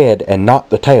thee the head and not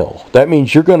the tail. That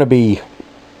means you're going to be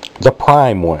the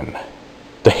prime one,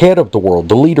 the head of the world,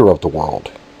 the leader of the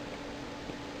world.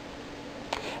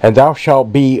 And thou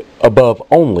shalt be above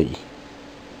only,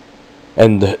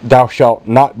 and thou shalt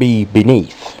not be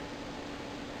beneath,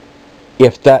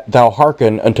 if that thou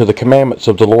hearken unto the commandments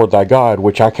of the Lord thy God,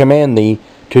 which I command thee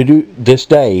to do this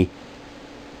day,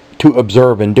 to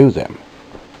observe and do them.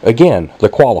 Again, the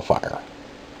qualifier.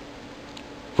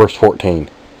 Verse 14.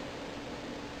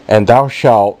 And thou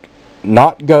shalt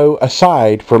not go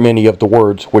aside from any of the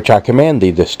words which I command thee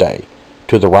this day,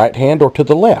 to the right hand or to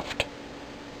the left,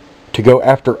 to go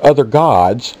after other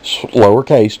gods,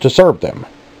 lowercase, to serve them.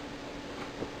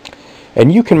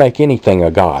 And you can make anything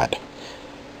a god.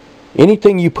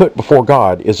 Anything you put before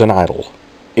God is an idol.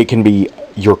 It can be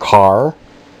your car.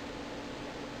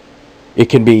 It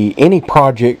can be any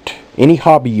project, any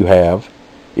hobby you have.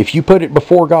 If you put it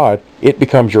before God, it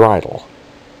becomes your idol.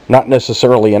 Not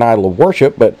necessarily an idol of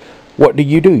worship, but what do?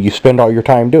 You spend all your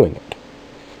time doing it.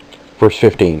 Verse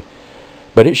 15.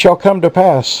 But it shall come to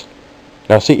pass.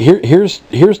 Now see, here's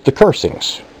the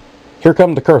cursings. Here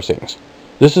come the cursings.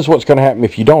 This is what's going to happen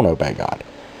if you don't obey God.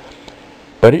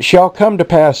 But it shall come to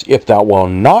pass, if thou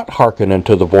wilt not hearken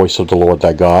unto the voice of the Lord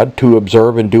thy God, to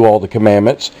observe and do all the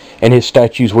commandments and his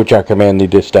statutes which I command thee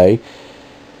this day,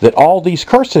 that all these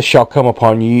curses shall come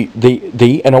upon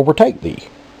thee and overtake thee.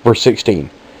 Verse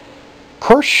 16.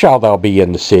 Cursed shalt thou be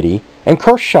in the city, and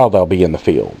cursed shalt thou be in the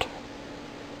field.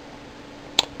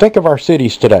 Think of our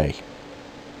cities today.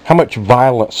 How much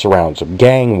violence surrounds them.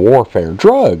 Gang warfare,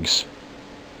 drugs.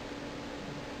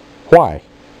 Why?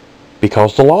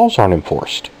 Because the laws aren't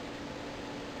enforced.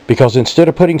 Because instead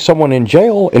of putting someone in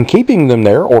jail and keeping them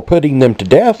there, or putting them to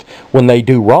death when they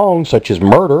do wrong, such as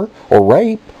murder or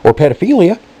rape or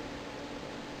pedophilia,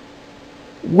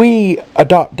 we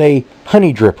adopt a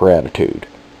honey dripper attitude,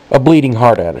 a bleeding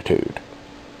heart attitude.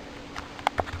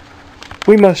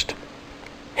 We must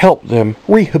help them,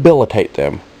 rehabilitate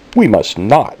them. We must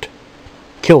not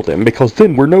kill them, because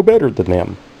then we're no better than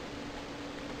them.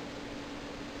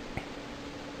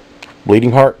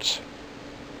 Bleeding hearts.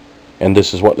 And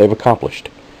this is what they've accomplished.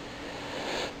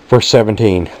 Verse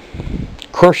 17.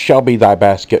 Cursed shall be thy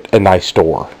basket and thy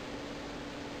store.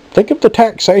 Think of the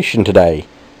taxation today.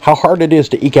 How hard it is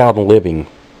to eke out a living.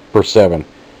 Verse 18.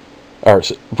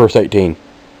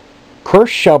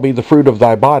 Cursed shall be the fruit of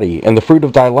thy body, and the fruit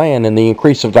of thy land, and the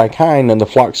increase of thy kind, and the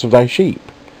flocks of thy sheep.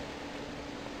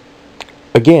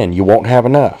 Again, you won't have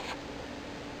enough.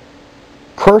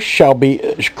 Cursed shalt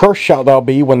thou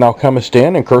be when thou comest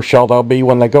in, and cursed shalt thou be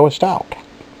when thou goest out.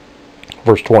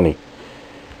 Verse 20.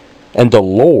 And the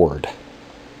Lord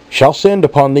shall send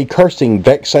upon thee cursing,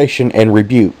 vexation, and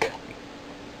rebuke,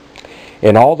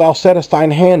 in all thou settest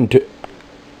thine hand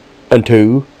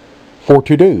unto for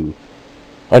to do,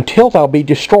 until thou be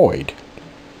destroyed,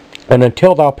 and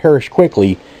until thou perish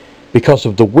quickly, because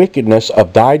of the wickedness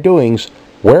of thy doings,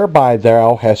 whereby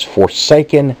thou hast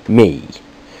forsaken me.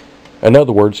 In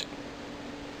other words,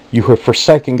 you have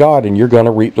forsaken God, and you're going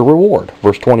to reap the reward.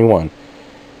 Verse 21.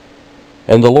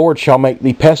 And the Lord shall make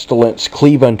thee pestilence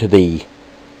cleave unto thee,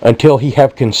 until he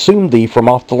have consumed thee from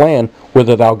off the land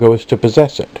whither thou goest to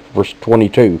possess it. Verse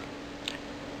 22.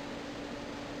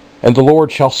 And the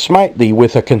Lord shall smite thee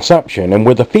with a consumption, and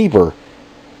with a fever,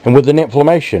 and with an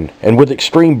inflammation, and with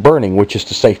extreme burning, which is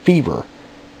to say fever,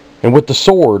 and with the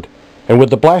sword, and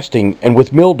with the blasting, and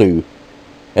with mildew,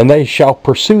 and they shall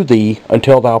pursue thee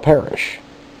until thou perish.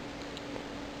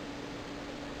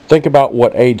 Think about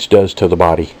what AIDS does to the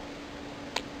body.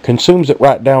 Consumes it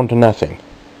right down to nothing.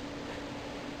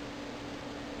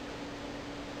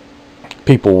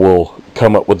 People will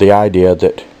come up with the idea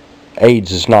that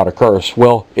AIDS is not a curse.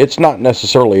 Well, it's not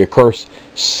necessarily a curse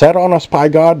set on us by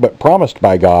God, but promised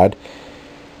by God,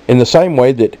 in the same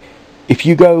way that if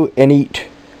you go and eat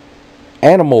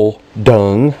animal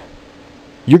dung,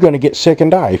 you're going to get sick and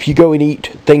die. If you go and eat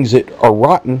things that are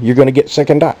rotten, you're going to get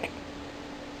sick and die.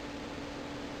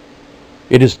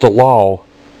 It is the law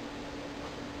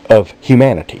of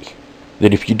humanity,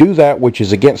 that if you do that which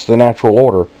is against the natural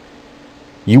order,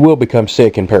 you will become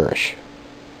sick and perish.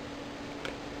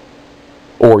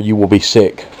 Or you will be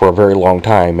sick for a very long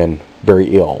time and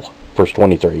very ill. Verse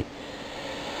 23.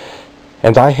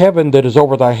 And thy heaven that is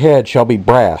over thy head shall be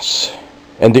brass,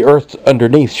 and the earth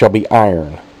underneath shall be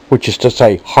iron, which is to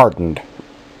say, hardened.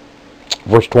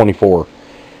 Verse 24.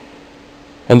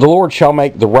 And the Lord shall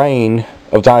make the rain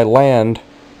of thy land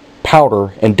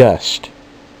powder and dust,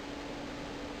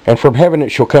 and from heaven it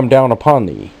shall come down upon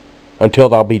thee, until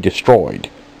thou be destroyed.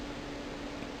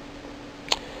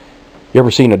 You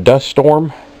ever seen a dust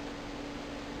storm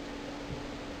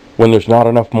when there's not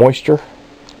enough moisture?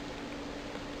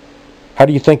 How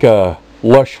do you think a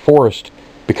lush forest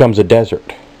becomes a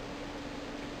desert?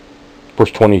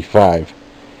 Verse 25.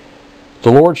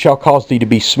 The Lord shall cause thee to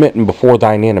be smitten before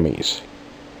thine enemies.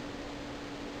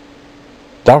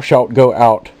 Thou shalt go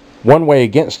out one way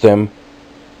against them,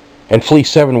 and flee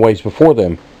 7 ways before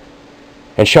them,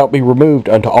 and shalt be removed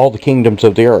unto all the kingdoms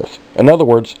of the earth. In other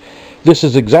words, this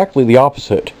is exactly the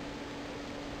opposite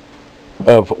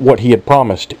of what he had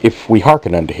promised if we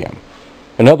hearken unto him.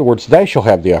 In other words, they shall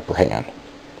have the upper hand.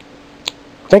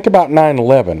 Think about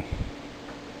 9/11.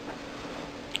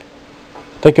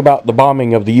 Think about the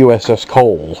bombing of the USS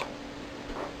Cole.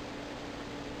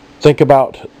 Think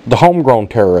about the homegrown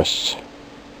terrorists.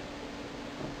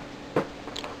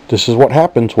 This is what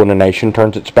happens when a nation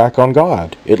turns its back on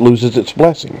God. It loses its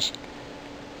blessings.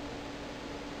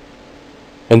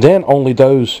 And then only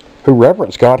those who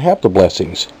reverence God have the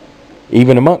blessings,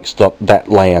 even amongst that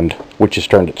land which has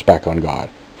turned its back on God.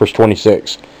 Verse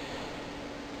 26.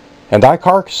 And thy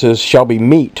carcasses shall be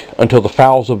meat unto the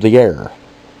fowls of the air,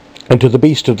 and to the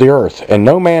beasts of the earth, and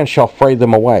no man shall fray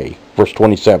them away. Verse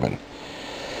 27.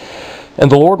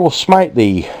 And the Lord will smite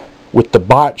thee with the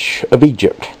botch of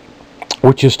Egypt,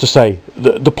 which is to say,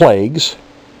 the plagues,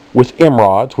 with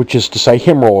emerods, which is to say,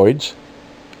 hemorrhoids,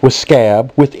 with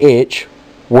scab, with itch,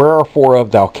 wherefore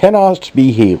thou cannot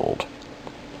be healed.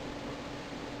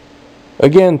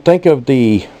 Again, think of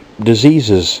the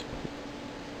diseases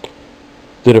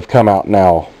that have come out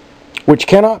now, which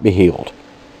cannot be healed.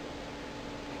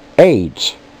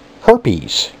 AIDS,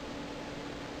 herpes,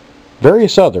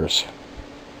 various others.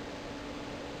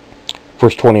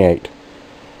 Verse 28.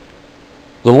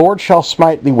 The Lord shall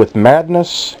smite thee with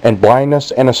madness and blindness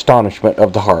and astonishment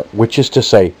of the heart, which is to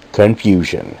say,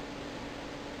 confusion.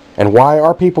 And why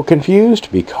are people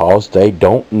confused? Because they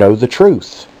don't know the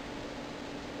truth.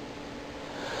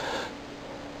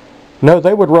 No,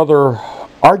 they would rather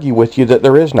argue with you that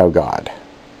there is no God.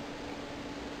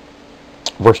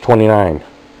 Verse 29.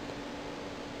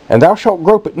 And thou shalt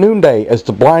grope at noonday as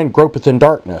the blind gropeth in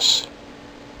darkness,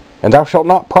 and thou shalt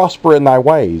not prosper in thy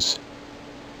ways.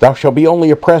 Thou shalt be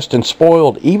only oppressed and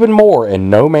spoiled even more,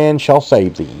 and no man shall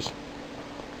save thee.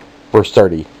 Verse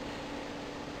 30.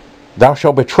 Thou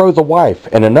shalt betroth the wife,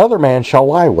 and another man shall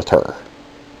lie with her.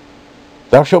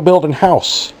 Thou shalt build an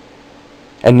house,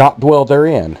 and not dwell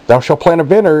therein. Thou shalt plant a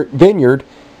vineyard,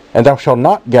 and thou shalt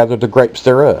not gather the grapes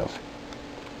thereof.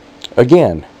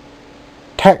 Again,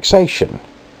 taxation,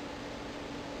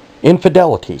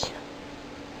 infidelity,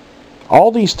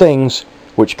 all these things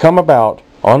which come about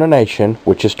on a nation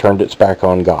which has turned its back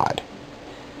on God.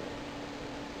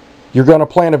 You're going to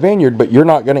plant a vineyard, but you're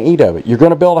not going to eat of it. You're going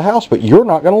to build a house, but you're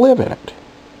not going to live in it.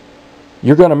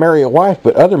 You're going to marry a wife,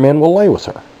 but other men will lay with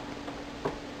her.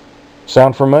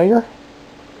 Sound familiar?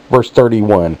 Verse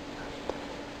 31.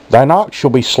 Thine ox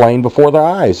shall be slain before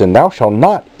thy eyes, and thou shalt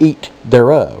not eat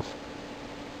thereof.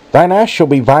 Thine ass shall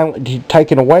be violently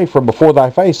taken away from before thy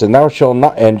face, and thou shalt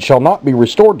not be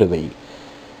restored to thee.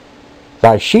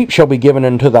 Thy sheep shall be given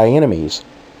unto thy enemies,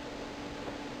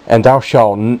 and thou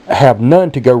shalt have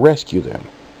none to go rescue them.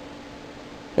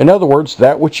 In other words,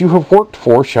 that which you have worked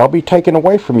for shall be taken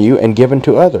away from you and given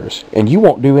to others, and you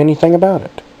won't do anything about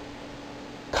it.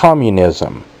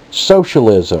 Communism,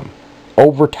 socialism,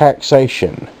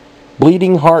 overtaxation,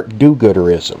 bleeding heart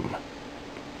do-gooderism.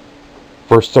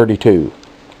 Verse 32.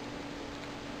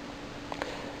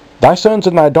 Thy sons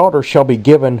and thy daughters shall be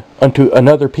given unto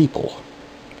another people,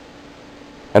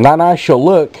 and thine eyes shall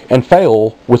look and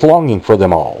fail with longing for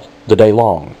them all the day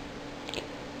long.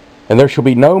 And there shall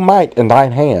be no might in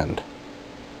thine hand.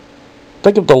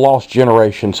 Think of the lost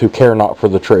generations who care not for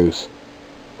the truth,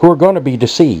 who are going to be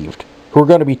deceived, who are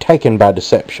going to be taken by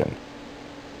deception.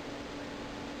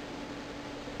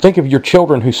 Think of your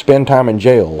children who spend time in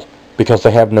jail because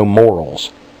they have no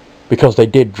morals, because they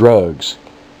did drugs,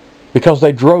 because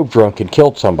they drove drunk and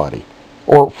killed somebody,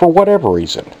 or for whatever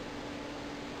reason.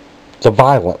 The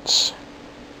violence.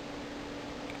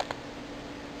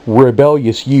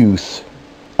 rebellious youth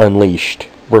unleashed.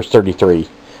 Verse 33.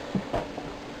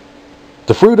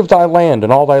 The fruit of thy land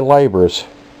and all thy labors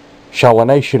shall a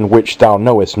nation which thou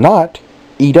knowest not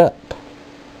eat up.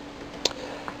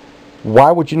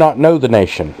 Why would you not know the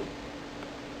nation?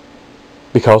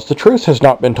 Because the truth has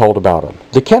not been told about them.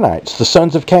 The Kenites, the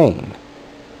sons of Cain,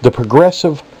 the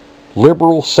progressive,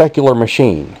 liberal, secular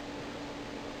machine,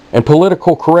 and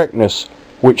political correctness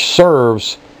which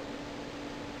serves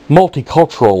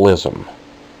multiculturalism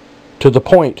to the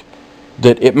point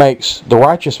that it makes the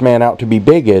righteous man out to be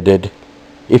bigoted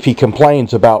if he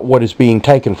complains about what is being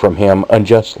taken from him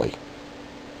unjustly.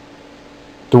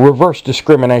 The reverse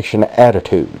discrimination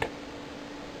attitude.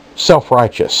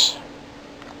 Self-righteous.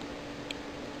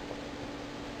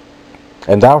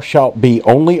 And thou shalt be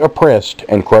only oppressed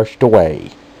and crushed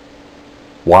away.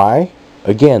 Why?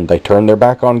 Again, they turn their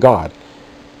back on God.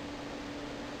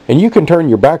 And you can turn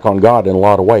your back on God in a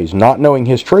lot of ways. Not knowing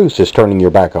His truth is turning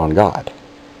your back on God.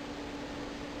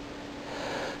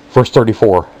 Verse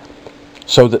 34.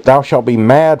 So that thou shalt be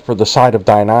mad for the sight of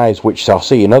thine eyes which shall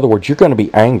see. In other words, you're going to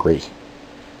be angry.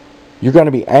 You're going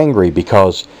to be angry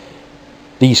because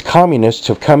these communists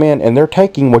have come in and they're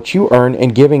taking what you earn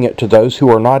and giving it to those who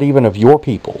are not even of your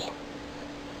people.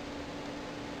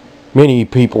 Many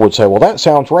people would say, well, that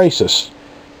sounds racist.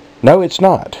 No, it's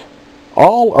not.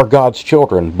 All are God's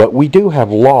children, but we do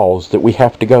have laws that we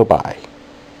have to go by.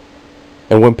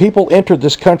 And when people enter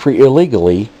this country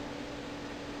illegally,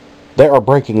 they are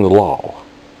breaking the law.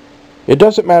 It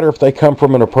doesn't matter if they come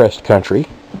from an oppressed country.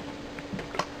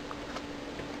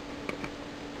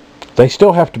 They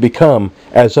still have to become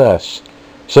as us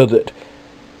so that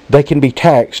they can be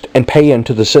taxed and pay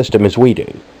into the system as we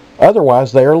do.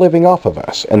 Otherwise, they are living off of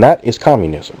us, and that is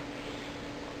communism.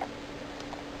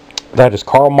 That is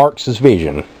Karl Marx's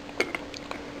vision.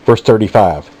 Verse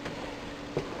 35.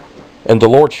 And the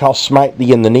Lord shall smite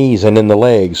thee in the knees and in the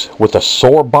legs with a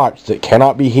sore botch that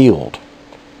cannot be healed.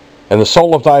 And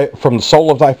from the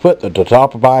sole of thy foot to the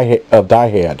top of thy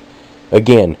head.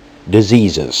 Again,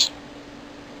 diseases.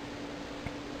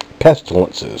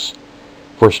 Pestilences.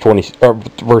 Verse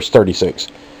 36.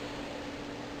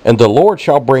 And the Lord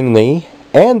shall bring thee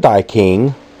and thy king,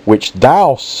 which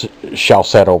thou shalt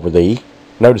set over thee.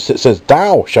 Notice it says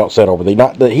thou shalt set over thee,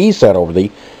 not that he set over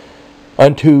thee,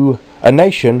 unto a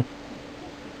nation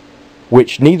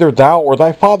which neither thou or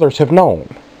thy fathers have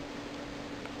known.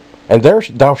 And there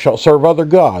thou shalt serve other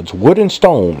gods, wood and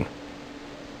stone.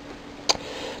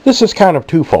 This is kind of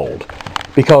twofold,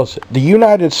 because the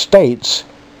United States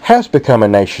has become a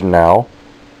nation now,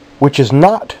 which is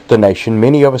not the nation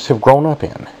many of us have grown up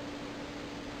in.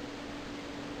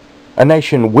 A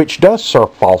nation which does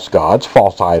serve false gods,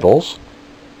 false idols,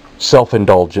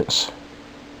 self-indulgence,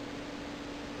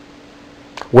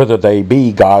 whether they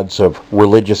be gods of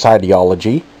religious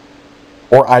ideology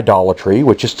or idolatry,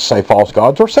 which is to say false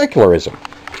gods, or secularism.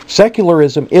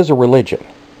 Secularism is a religion.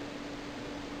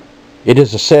 It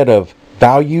is a set of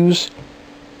values,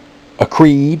 a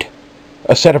creed,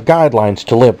 a set of guidelines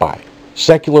to live by.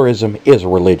 Secularism is a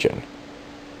religion.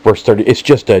 Verse 30, it's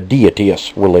just a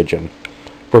deityist religion.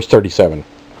 Verse 37.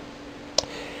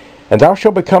 And thou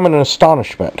shalt become an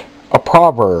astonishment, a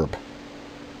proverb,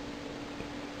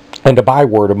 and a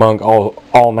byword among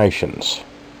all nations,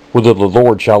 whither the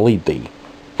Lord shall lead thee.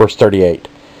 Verse 38.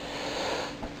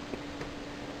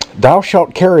 Thou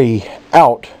shalt carry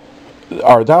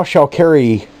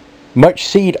much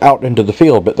seed out into the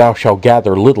field, but thou shalt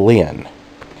gather little in,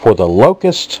 for the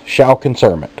locusts shall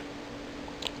consume it.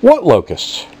 What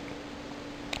locusts?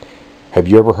 Have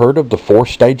you ever heard of the 4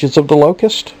 stages of the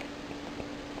locust?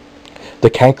 The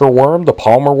cankerworm, the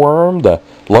palmer worm, the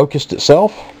locust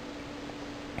itself?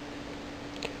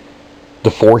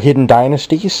 The 4 hidden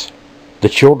dynasties? The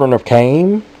children of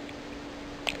Cain?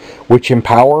 Which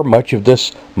empower much of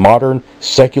this modern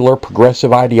secular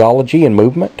progressive ideology and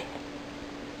movement?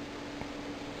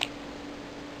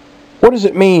 What does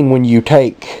it mean when you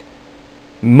take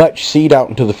much seed out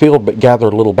into the field but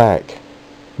gather little back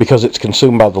because it's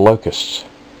consumed by the locusts?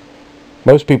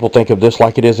 Most people think of this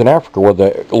like it is in Africa, where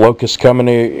the locusts come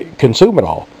and consume it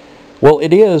all. Well,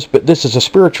 it is, but this is a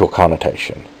spiritual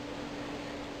connotation.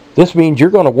 This means you're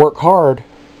going to work hard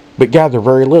but gather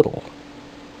very little,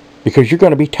 because you're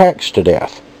going to be taxed to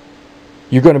death.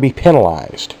 You're going to be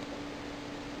penalized.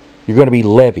 You're going to be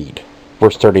levied.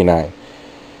 Verse 39.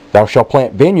 Thou shalt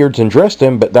plant vineyards and dress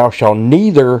them, but thou shalt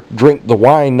neither drink the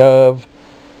wine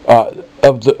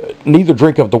neither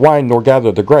drink of the wine nor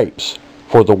gather the grapes,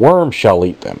 for the worm shall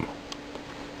eat them.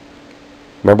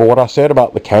 Remember what I said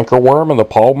about the cankerworm and the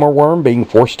palmer worm being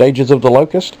 4 stages of the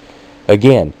locust?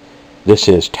 Again, this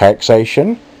is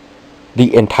taxation,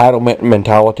 the entitlement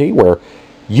mentality where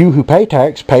you who pay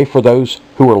tax pay for those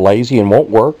who are lazy and won't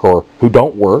work or who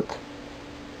don't work.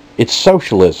 It's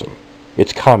socialism.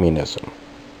 It's communism.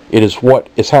 It is what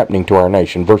is happening to our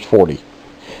nation. Verse 40.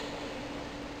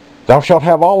 Thou shalt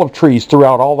have olive trees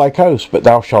throughout all thy coast, but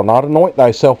thou shalt not anoint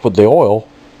thyself with the oil,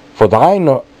 for thine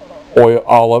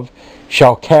olive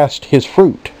shall cast his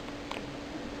fruit.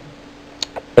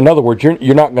 In other words,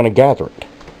 you're not going to gather it.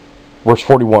 Verse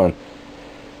 41.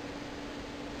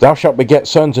 Thou shalt beget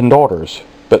sons and daughters,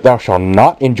 but thou shalt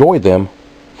not enjoy them,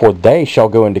 for they shall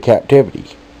go into captivity.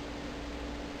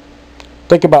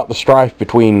 Think about the strife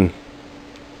between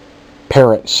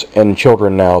parents and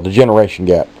children now, the generation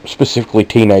gap, specifically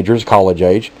teenagers, college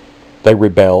age. They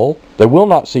rebel, they will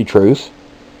not see truth,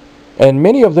 and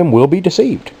many of them will be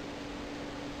deceived.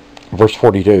 Verse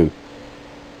 42.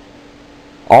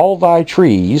 All thy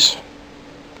trees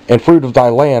and fruit of thy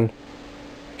land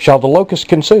shall the locust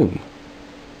consume.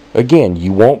 Again,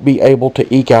 you won't be able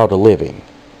to eke out a living.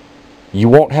 You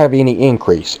won't have any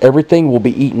increase. Everything will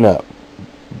be eaten up.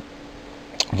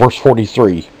 Verse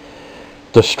 43.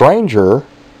 The stranger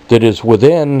that is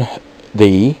within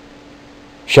thee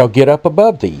shall get up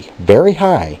above thee very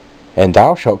high, and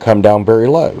thou shalt come down very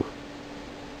low.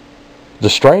 The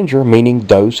stranger, meaning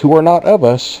those who are not of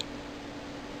us.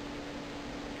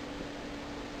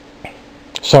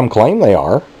 Some claim they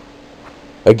are.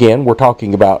 Again, we're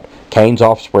talking about Cain's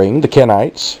offspring, the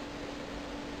Kenites,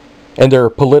 and their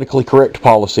politically correct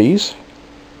policies.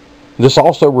 This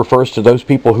also refers to those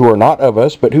people who are not of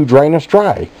us, but who drain us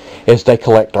dry, as they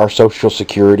collect our Social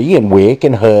Security and WIC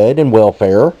and HUD and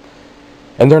welfare,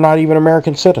 and they're not even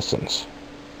American citizens.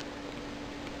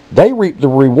 They reap the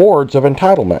rewards of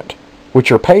entitlement,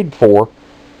 which are paid for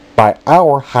by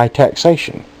our high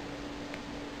taxation.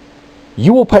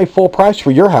 You will pay full price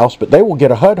for your house, but they will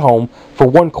get a HUD home for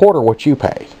 1/4 what you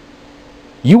pay.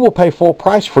 You will pay full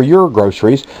price for your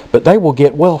groceries, but they will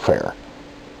get welfare.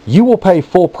 You will pay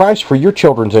full price for your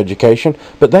children's education,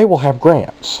 but they will have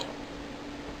grants.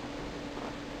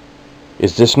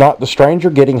 Is this not the stranger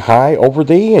getting high over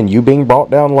thee and you being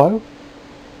brought down low?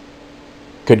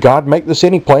 Could God make this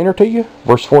any plainer to you?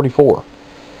 Verse 44.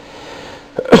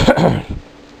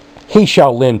 He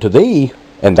shall lend to thee,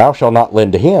 and thou shalt not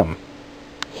lend to him.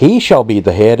 He shall be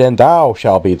the head, and thou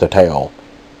shalt be the tail.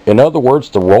 In other words,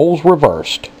 the roles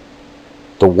reversed.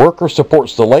 The worker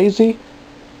supports the lazy,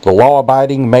 the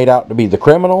law-abiding made out to be the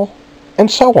criminal,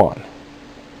 and so on.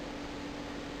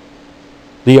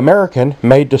 The American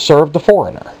made to serve the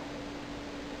foreigner.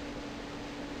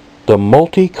 The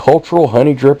multicultural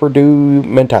honey-dripper-do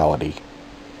mentality.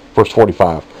 Verse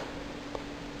 45.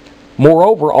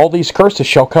 Moreover, all these curses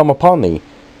shall come upon thee,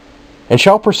 and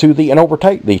shall pursue thee and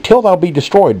overtake thee, till thou be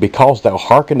destroyed, because thou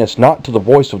hearkenest not to the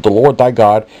voice of the Lord thy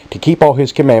God, to keep all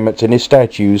his commandments and his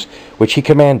statutes, which he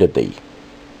commanded thee.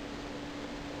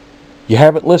 You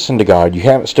haven't listened to God. You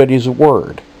haven't studied his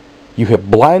word. You have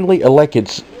blindly elected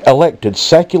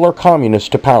secular communists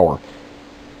to power,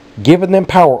 given them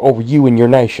power over you and your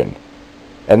nation,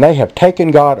 and they have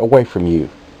taken God away from you.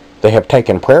 They have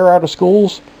taken prayer out of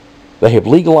schools. They have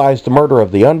legalized the murder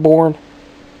of the unborn.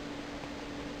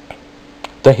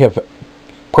 They have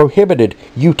prohibited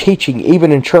you teaching,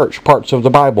 even in church, parts of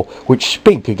the Bible which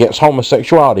speak against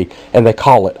homosexuality, and they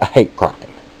call it a hate crime.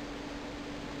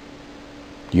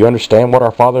 Do you understand what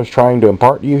our Father is trying to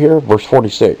impart to you here? Verse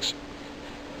 46.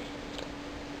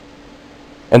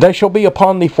 And they shall be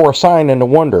upon thee for a sign and a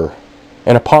wonder,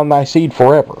 and upon thy seed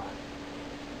forever.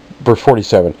 Verse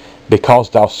 47. Because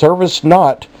thou servest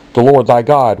not the Lord thy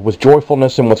God with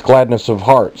joyfulness and with gladness of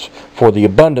hearts, for the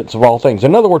abundance of all things.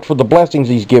 In other words, for the blessings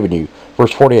he's given you.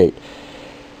 Verse 48.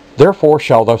 Therefore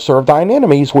shalt thou serve thine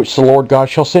enemies, which the Lord God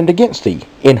shall send against thee,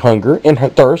 in hunger, in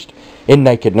thirst, in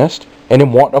nakedness, and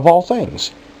in want of all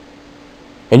things.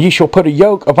 And ye shall put a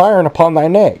yoke of iron upon thy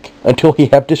neck, until he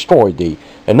have destroyed thee.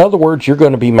 In other words, you're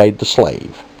going to be made the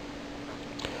slave.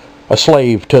 A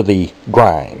slave to the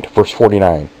grind. Verse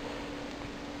 49.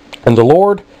 And the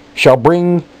Lord shall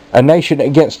bring a nation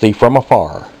against thee from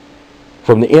afar,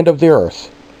 from the end of the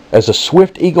earth, as a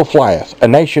swift eagle flieth, a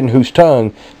nation whose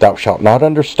tongue thou shalt not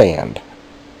understand.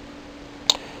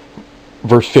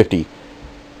 Verse 50.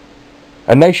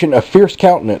 A nation of fierce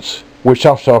countenance, which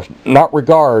thou shalt not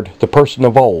regard the person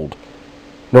of old,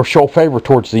 nor show favor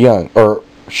towards the young, or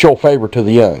show favor to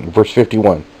the young. Verse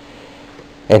 51.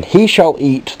 And he shall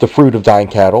eat the fruit of thine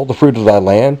cattle, the fruit of thy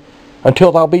land,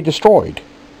 until thou be destroyed,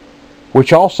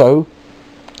 which also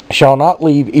shall not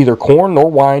leave either corn,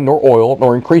 nor wine, nor oil,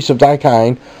 nor increase of thy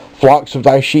kind, flocks of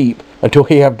thy sheep, until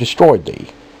he have destroyed thee.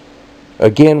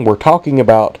 Again, we're talking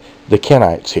about the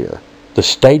Kenites here, the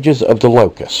stages of the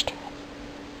locust.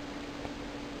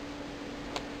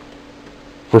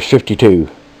 Verse 52.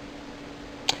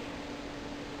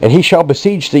 And he shall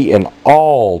besiege thee in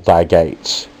all thy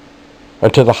gates,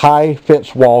 until the high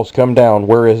fenced walls come down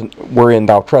wherein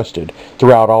thou trusted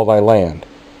throughout all thy land.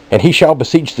 And he shall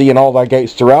besiege thee in all thy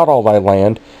gates throughout all thy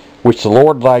land, which the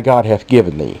Lord thy God hath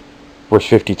given thee. Verse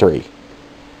 53.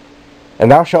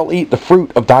 And thou shalt eat the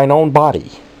fruit of thine own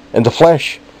body, and the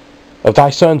flesh of thy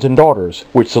sons and daughters,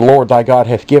 which the Lord thy God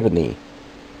hath given thee,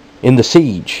 in the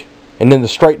siege, and in the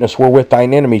straitness wherewith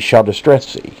thine enemies shall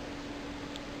distress thee.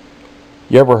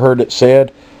 You ever heard it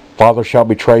said, father shall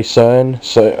betray son,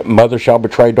 mother shall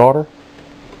betray daughter?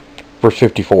 Verse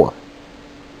 54.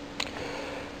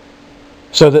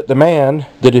 So that the man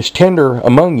that is tender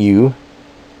among you,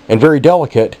 and very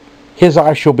delicate, his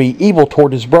eye shall be evil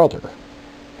toward his brother,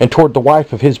 and toward the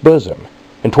wife of his bosom,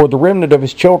 and toward the remnant of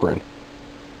his children,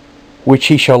 which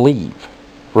he shall leave.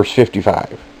 Verse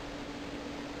 55.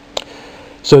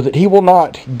 So that he will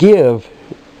not give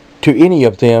to any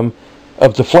of them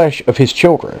of the flesh of his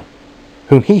children,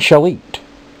 whom he shall eat,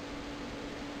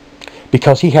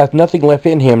 because he hath nothing left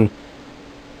in him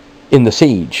in the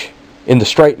siege, in the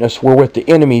straitness wherewith the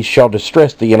enemies shall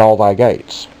distress thee in all thy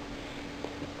gates.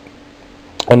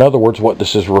 In other words, what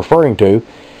this is referring to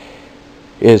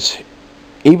is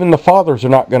even the fathers are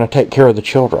not going to take care of the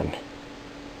children.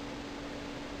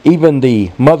 Even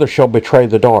the mother shall betray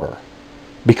the daughter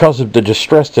because of the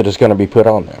distress that is going to be put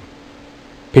on them.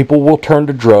 People will turn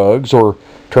to drugs or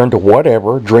turn to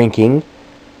whatever, drinking,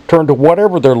 turn to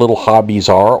whatever their little hobbies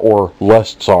are or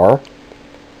lusts are,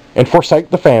 and forsake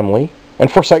the family and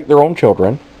forsake their own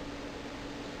children.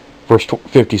 Verse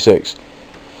 56.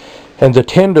 And the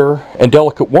tender and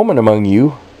delicate woman among you,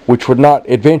 which would not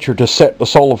adventure to set the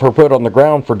sole of her foot on the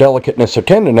ground for delicateness of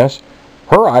tenderness,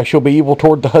 her eye shall be evil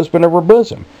toward the husband of her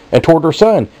bosom, and toward her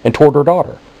son, and toward her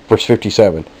daughter. Verse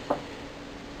 57.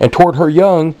 And toward her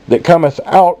young that cometh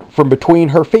out from between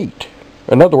her feet.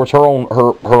 In other words, her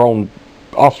own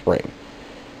offspring.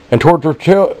 And toward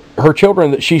her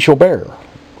children that she shall bear.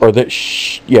 Or that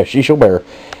she shall bear.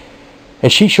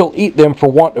 And she shall eat them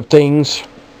for want of things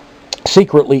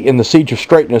secretly in the siege of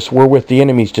straitness wherewith the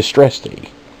enemies distress thee.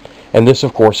 And this,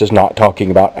 of course, is not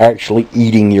talking about actually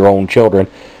eating your own children,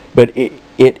 but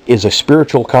it is a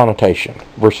spiritual connotation.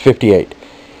 Verse 58.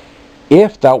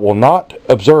 If thou wilt not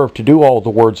observe to do all the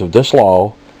words of this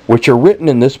law, which are written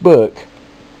in this book,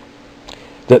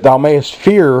 that thou mayest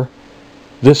fear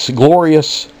this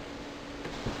glorious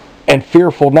and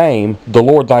fearful name, the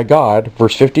Lord thy God,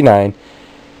 verse 59,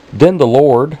 then the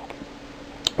Lord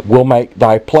will make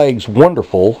thy plagues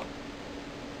wonderful,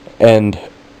 and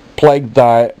plagues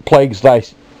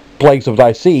of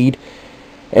thy seed,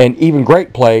 and even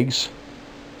great plagues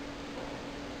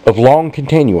of long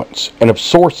continuance, and of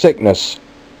sore sickness,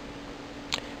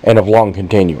 and of long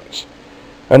continuance.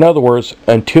 In other words,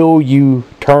 until you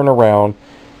turn around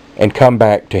and come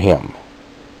back to Him.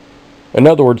 In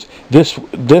other words,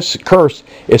 this curse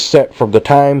is set from the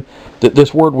time that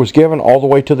this word was given all the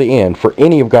way to the end for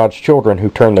any of God's children who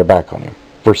turn their back on Him.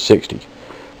 Verse 60.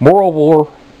 Moreover,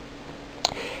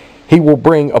 He will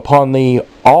bring upon thee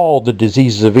all the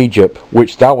diseases of Egypt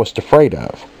which thou wast afraid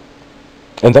of,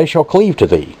 and they shall cleave to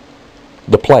thee.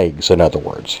 The plagues, in other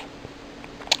words.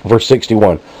 Verse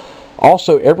 61.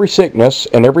 Also every sickness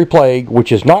and every plague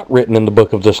which is not written in the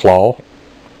book of this law,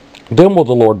 them will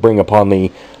the Lord bring upon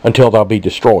thee until thou be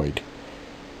destroyed.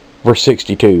 Verse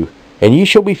 62. And ye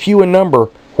shall be few in number,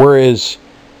 whereas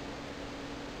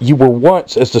ye were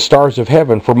once as the stars of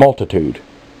heaven for multitude,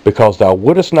 because thou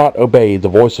wouldest not obey the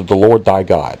voice of the Lord thy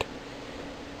God.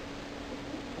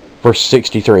 Verse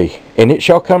 63. And it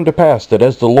shall come to pass that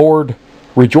as the Lord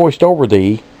rejoiced over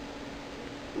you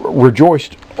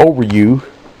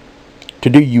to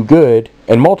do you good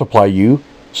and multiply you,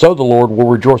 so the Lord will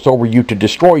rejoice over you to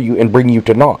destroy you and bring you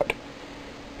to naught.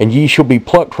 And ye shall be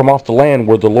plucked from off the land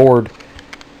where the Lord,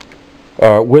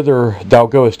 whither thou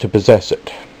goest to possess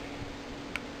it.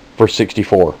 Verse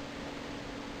 64.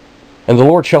 And the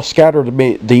Lord shall scatter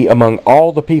thee among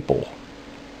all the people,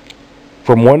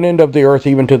 from one end of the earth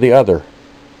even to the other,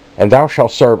 and thou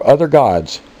shalt serve other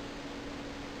gods,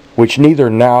 which neither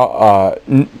thou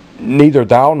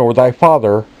nor thy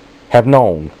father have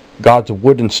known, gods of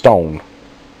wood and stone.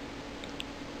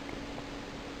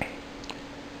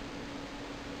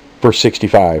 Verse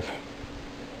 65.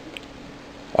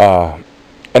 And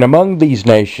among these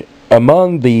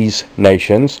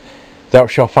nations thou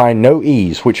shalt find no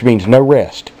ease, which means no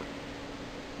rest,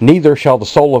 neither shall the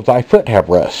sole of thy foot have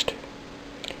rest.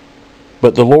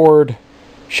 But the Lord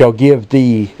shall give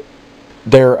thee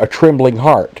there a trembling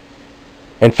heart,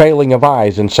 and failing of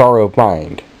eyes, and sorrow of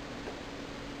mind.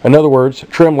 In other words,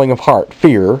 trembling of heart,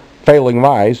 fear, failing of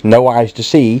eyes, no eyes to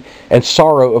see, and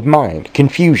sorrow of mind,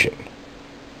 confusion,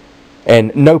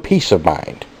 and no peace of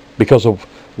mind because of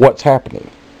what's happening.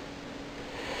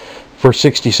 Verse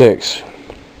 66,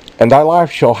 and thy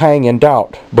life shall hang in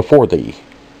doubt before thee,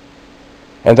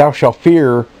 and thou shalt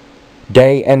fear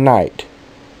day and night,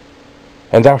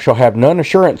 and thou shalt have none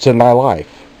assurance in thy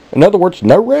life. In other words,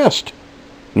 no rest,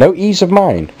 no ease of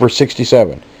mind. Verse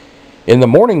 67, in the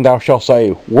morning thou shalt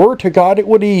say, would to God it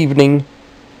would evening,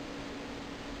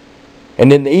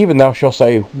 and in the even thou shalt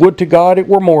say, would to God it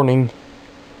were morning.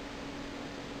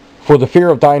 For the fear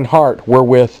of thine heart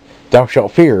wherewith thou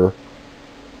shalt fear,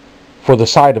 for the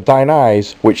sight of thine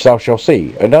eyes which thou shalt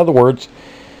see. In other words,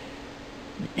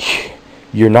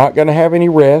 you're not going to have any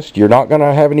rest. You're not going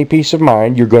to have any peace of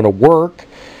mind. You're going to work.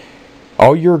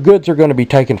 All your goods are going to be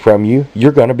taken from you.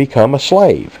 You're going to become a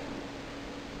slave.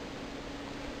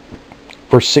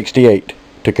 Verse 68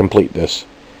 to complete this.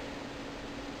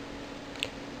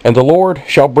 And the Lord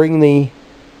shall bring thee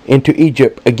into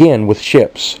Egypt again with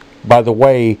ships, by the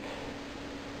way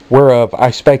whereof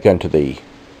I spake unto thee.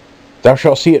 Thou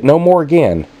shalt see it no more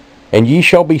again, and ye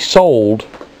shall be sold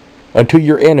unto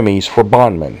your enemies for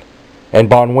bondmen and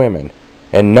bondwomen,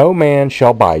 and no man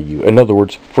shall buy you. In other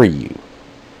words, free you.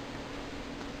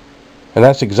 And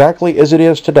that's exactly as it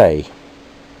is today.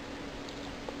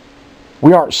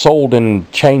 We aren't sold in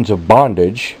chains of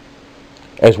bondage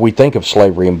as we think of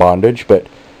slavery and bondage, but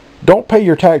don't pay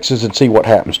your taxes and see what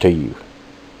happens to you.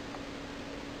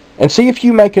 And see if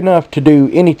you make enough to do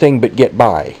anything but get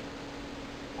by,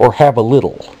 or have a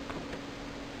little.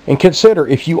 And consider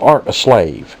if you aren't a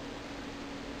slave.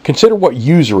 Consider what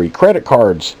usury, credit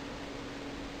cards,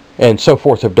 and so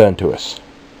forth have done to us.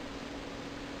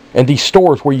 And these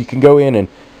stores where you can go in and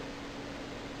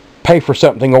pay for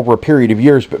something over a period of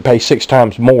years but pay 6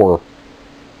 times more.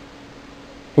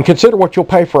 And consider what you'll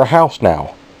pay for a house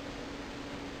now.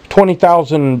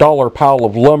 $20,000 pile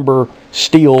of lumber,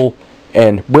 steel,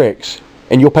 and bricks,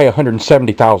 and you'll pay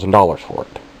 $170,000 for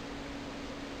it.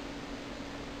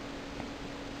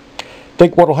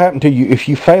 Think what will happen to you if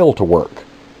you fail to work.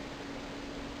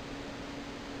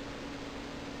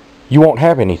 You won't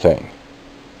have anything.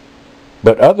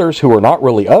 But others who are not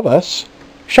really of us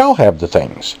shall have the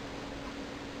things,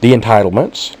 the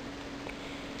entitlements,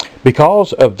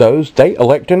 because of those they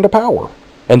elect into power,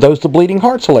 and those the bleeding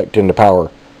hearts elect into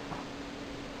power.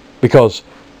 Because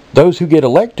those who get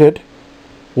elected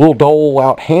will dole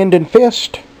out hand and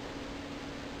fist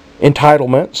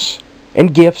entitlements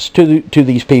and gifts to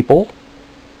these people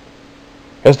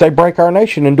as they break our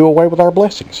nation and do away with our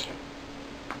blessings.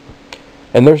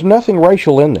 And there's nothing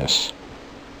racial in this.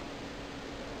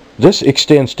 This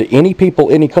extends to any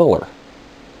people, any color,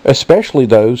 especially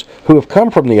those who have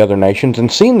come from the other nations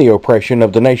and seen the oppression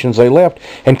of the nations they left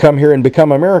and come here and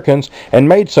become Americans and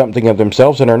made something of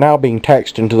themselves and are now being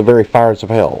taxed into the very fires of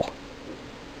hell.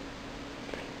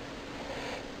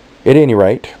 At any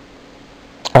rate,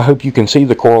 I hope you can see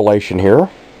the correlation here.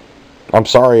 I'm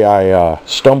sorry I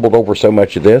stumbled over so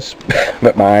much of this,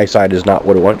 but my eyesight is not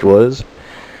what it once was.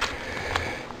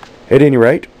 At any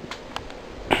rate,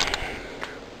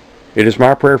 it is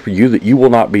my prayer for you that you will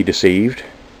not be deceived,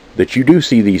 that you do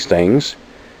see these things,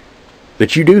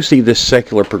 that you do see this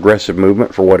secular progressive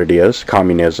movement for what it is,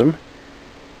 communism,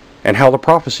 and how the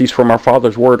prophecies from our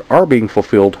Father's Word are being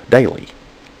fulfilled daily.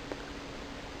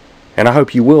 And I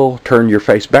hope you will turn your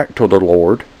face back to the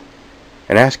Lord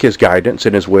and ask His guidance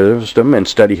and His wisdom and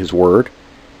study His Word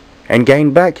and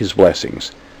gain back His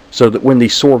blessings, so that when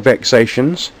these sore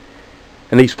vexations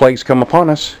and these plagues come upon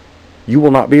us, you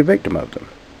will not be a victim of them.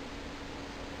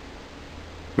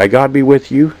 May God be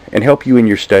with you and help you in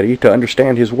your study to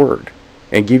understand His Word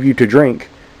and give you to drink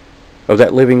of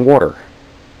that living water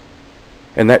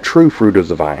and that true fruit of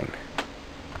the vine.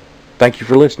 Thank you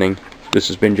for listening. This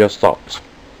has been Just Thoughts.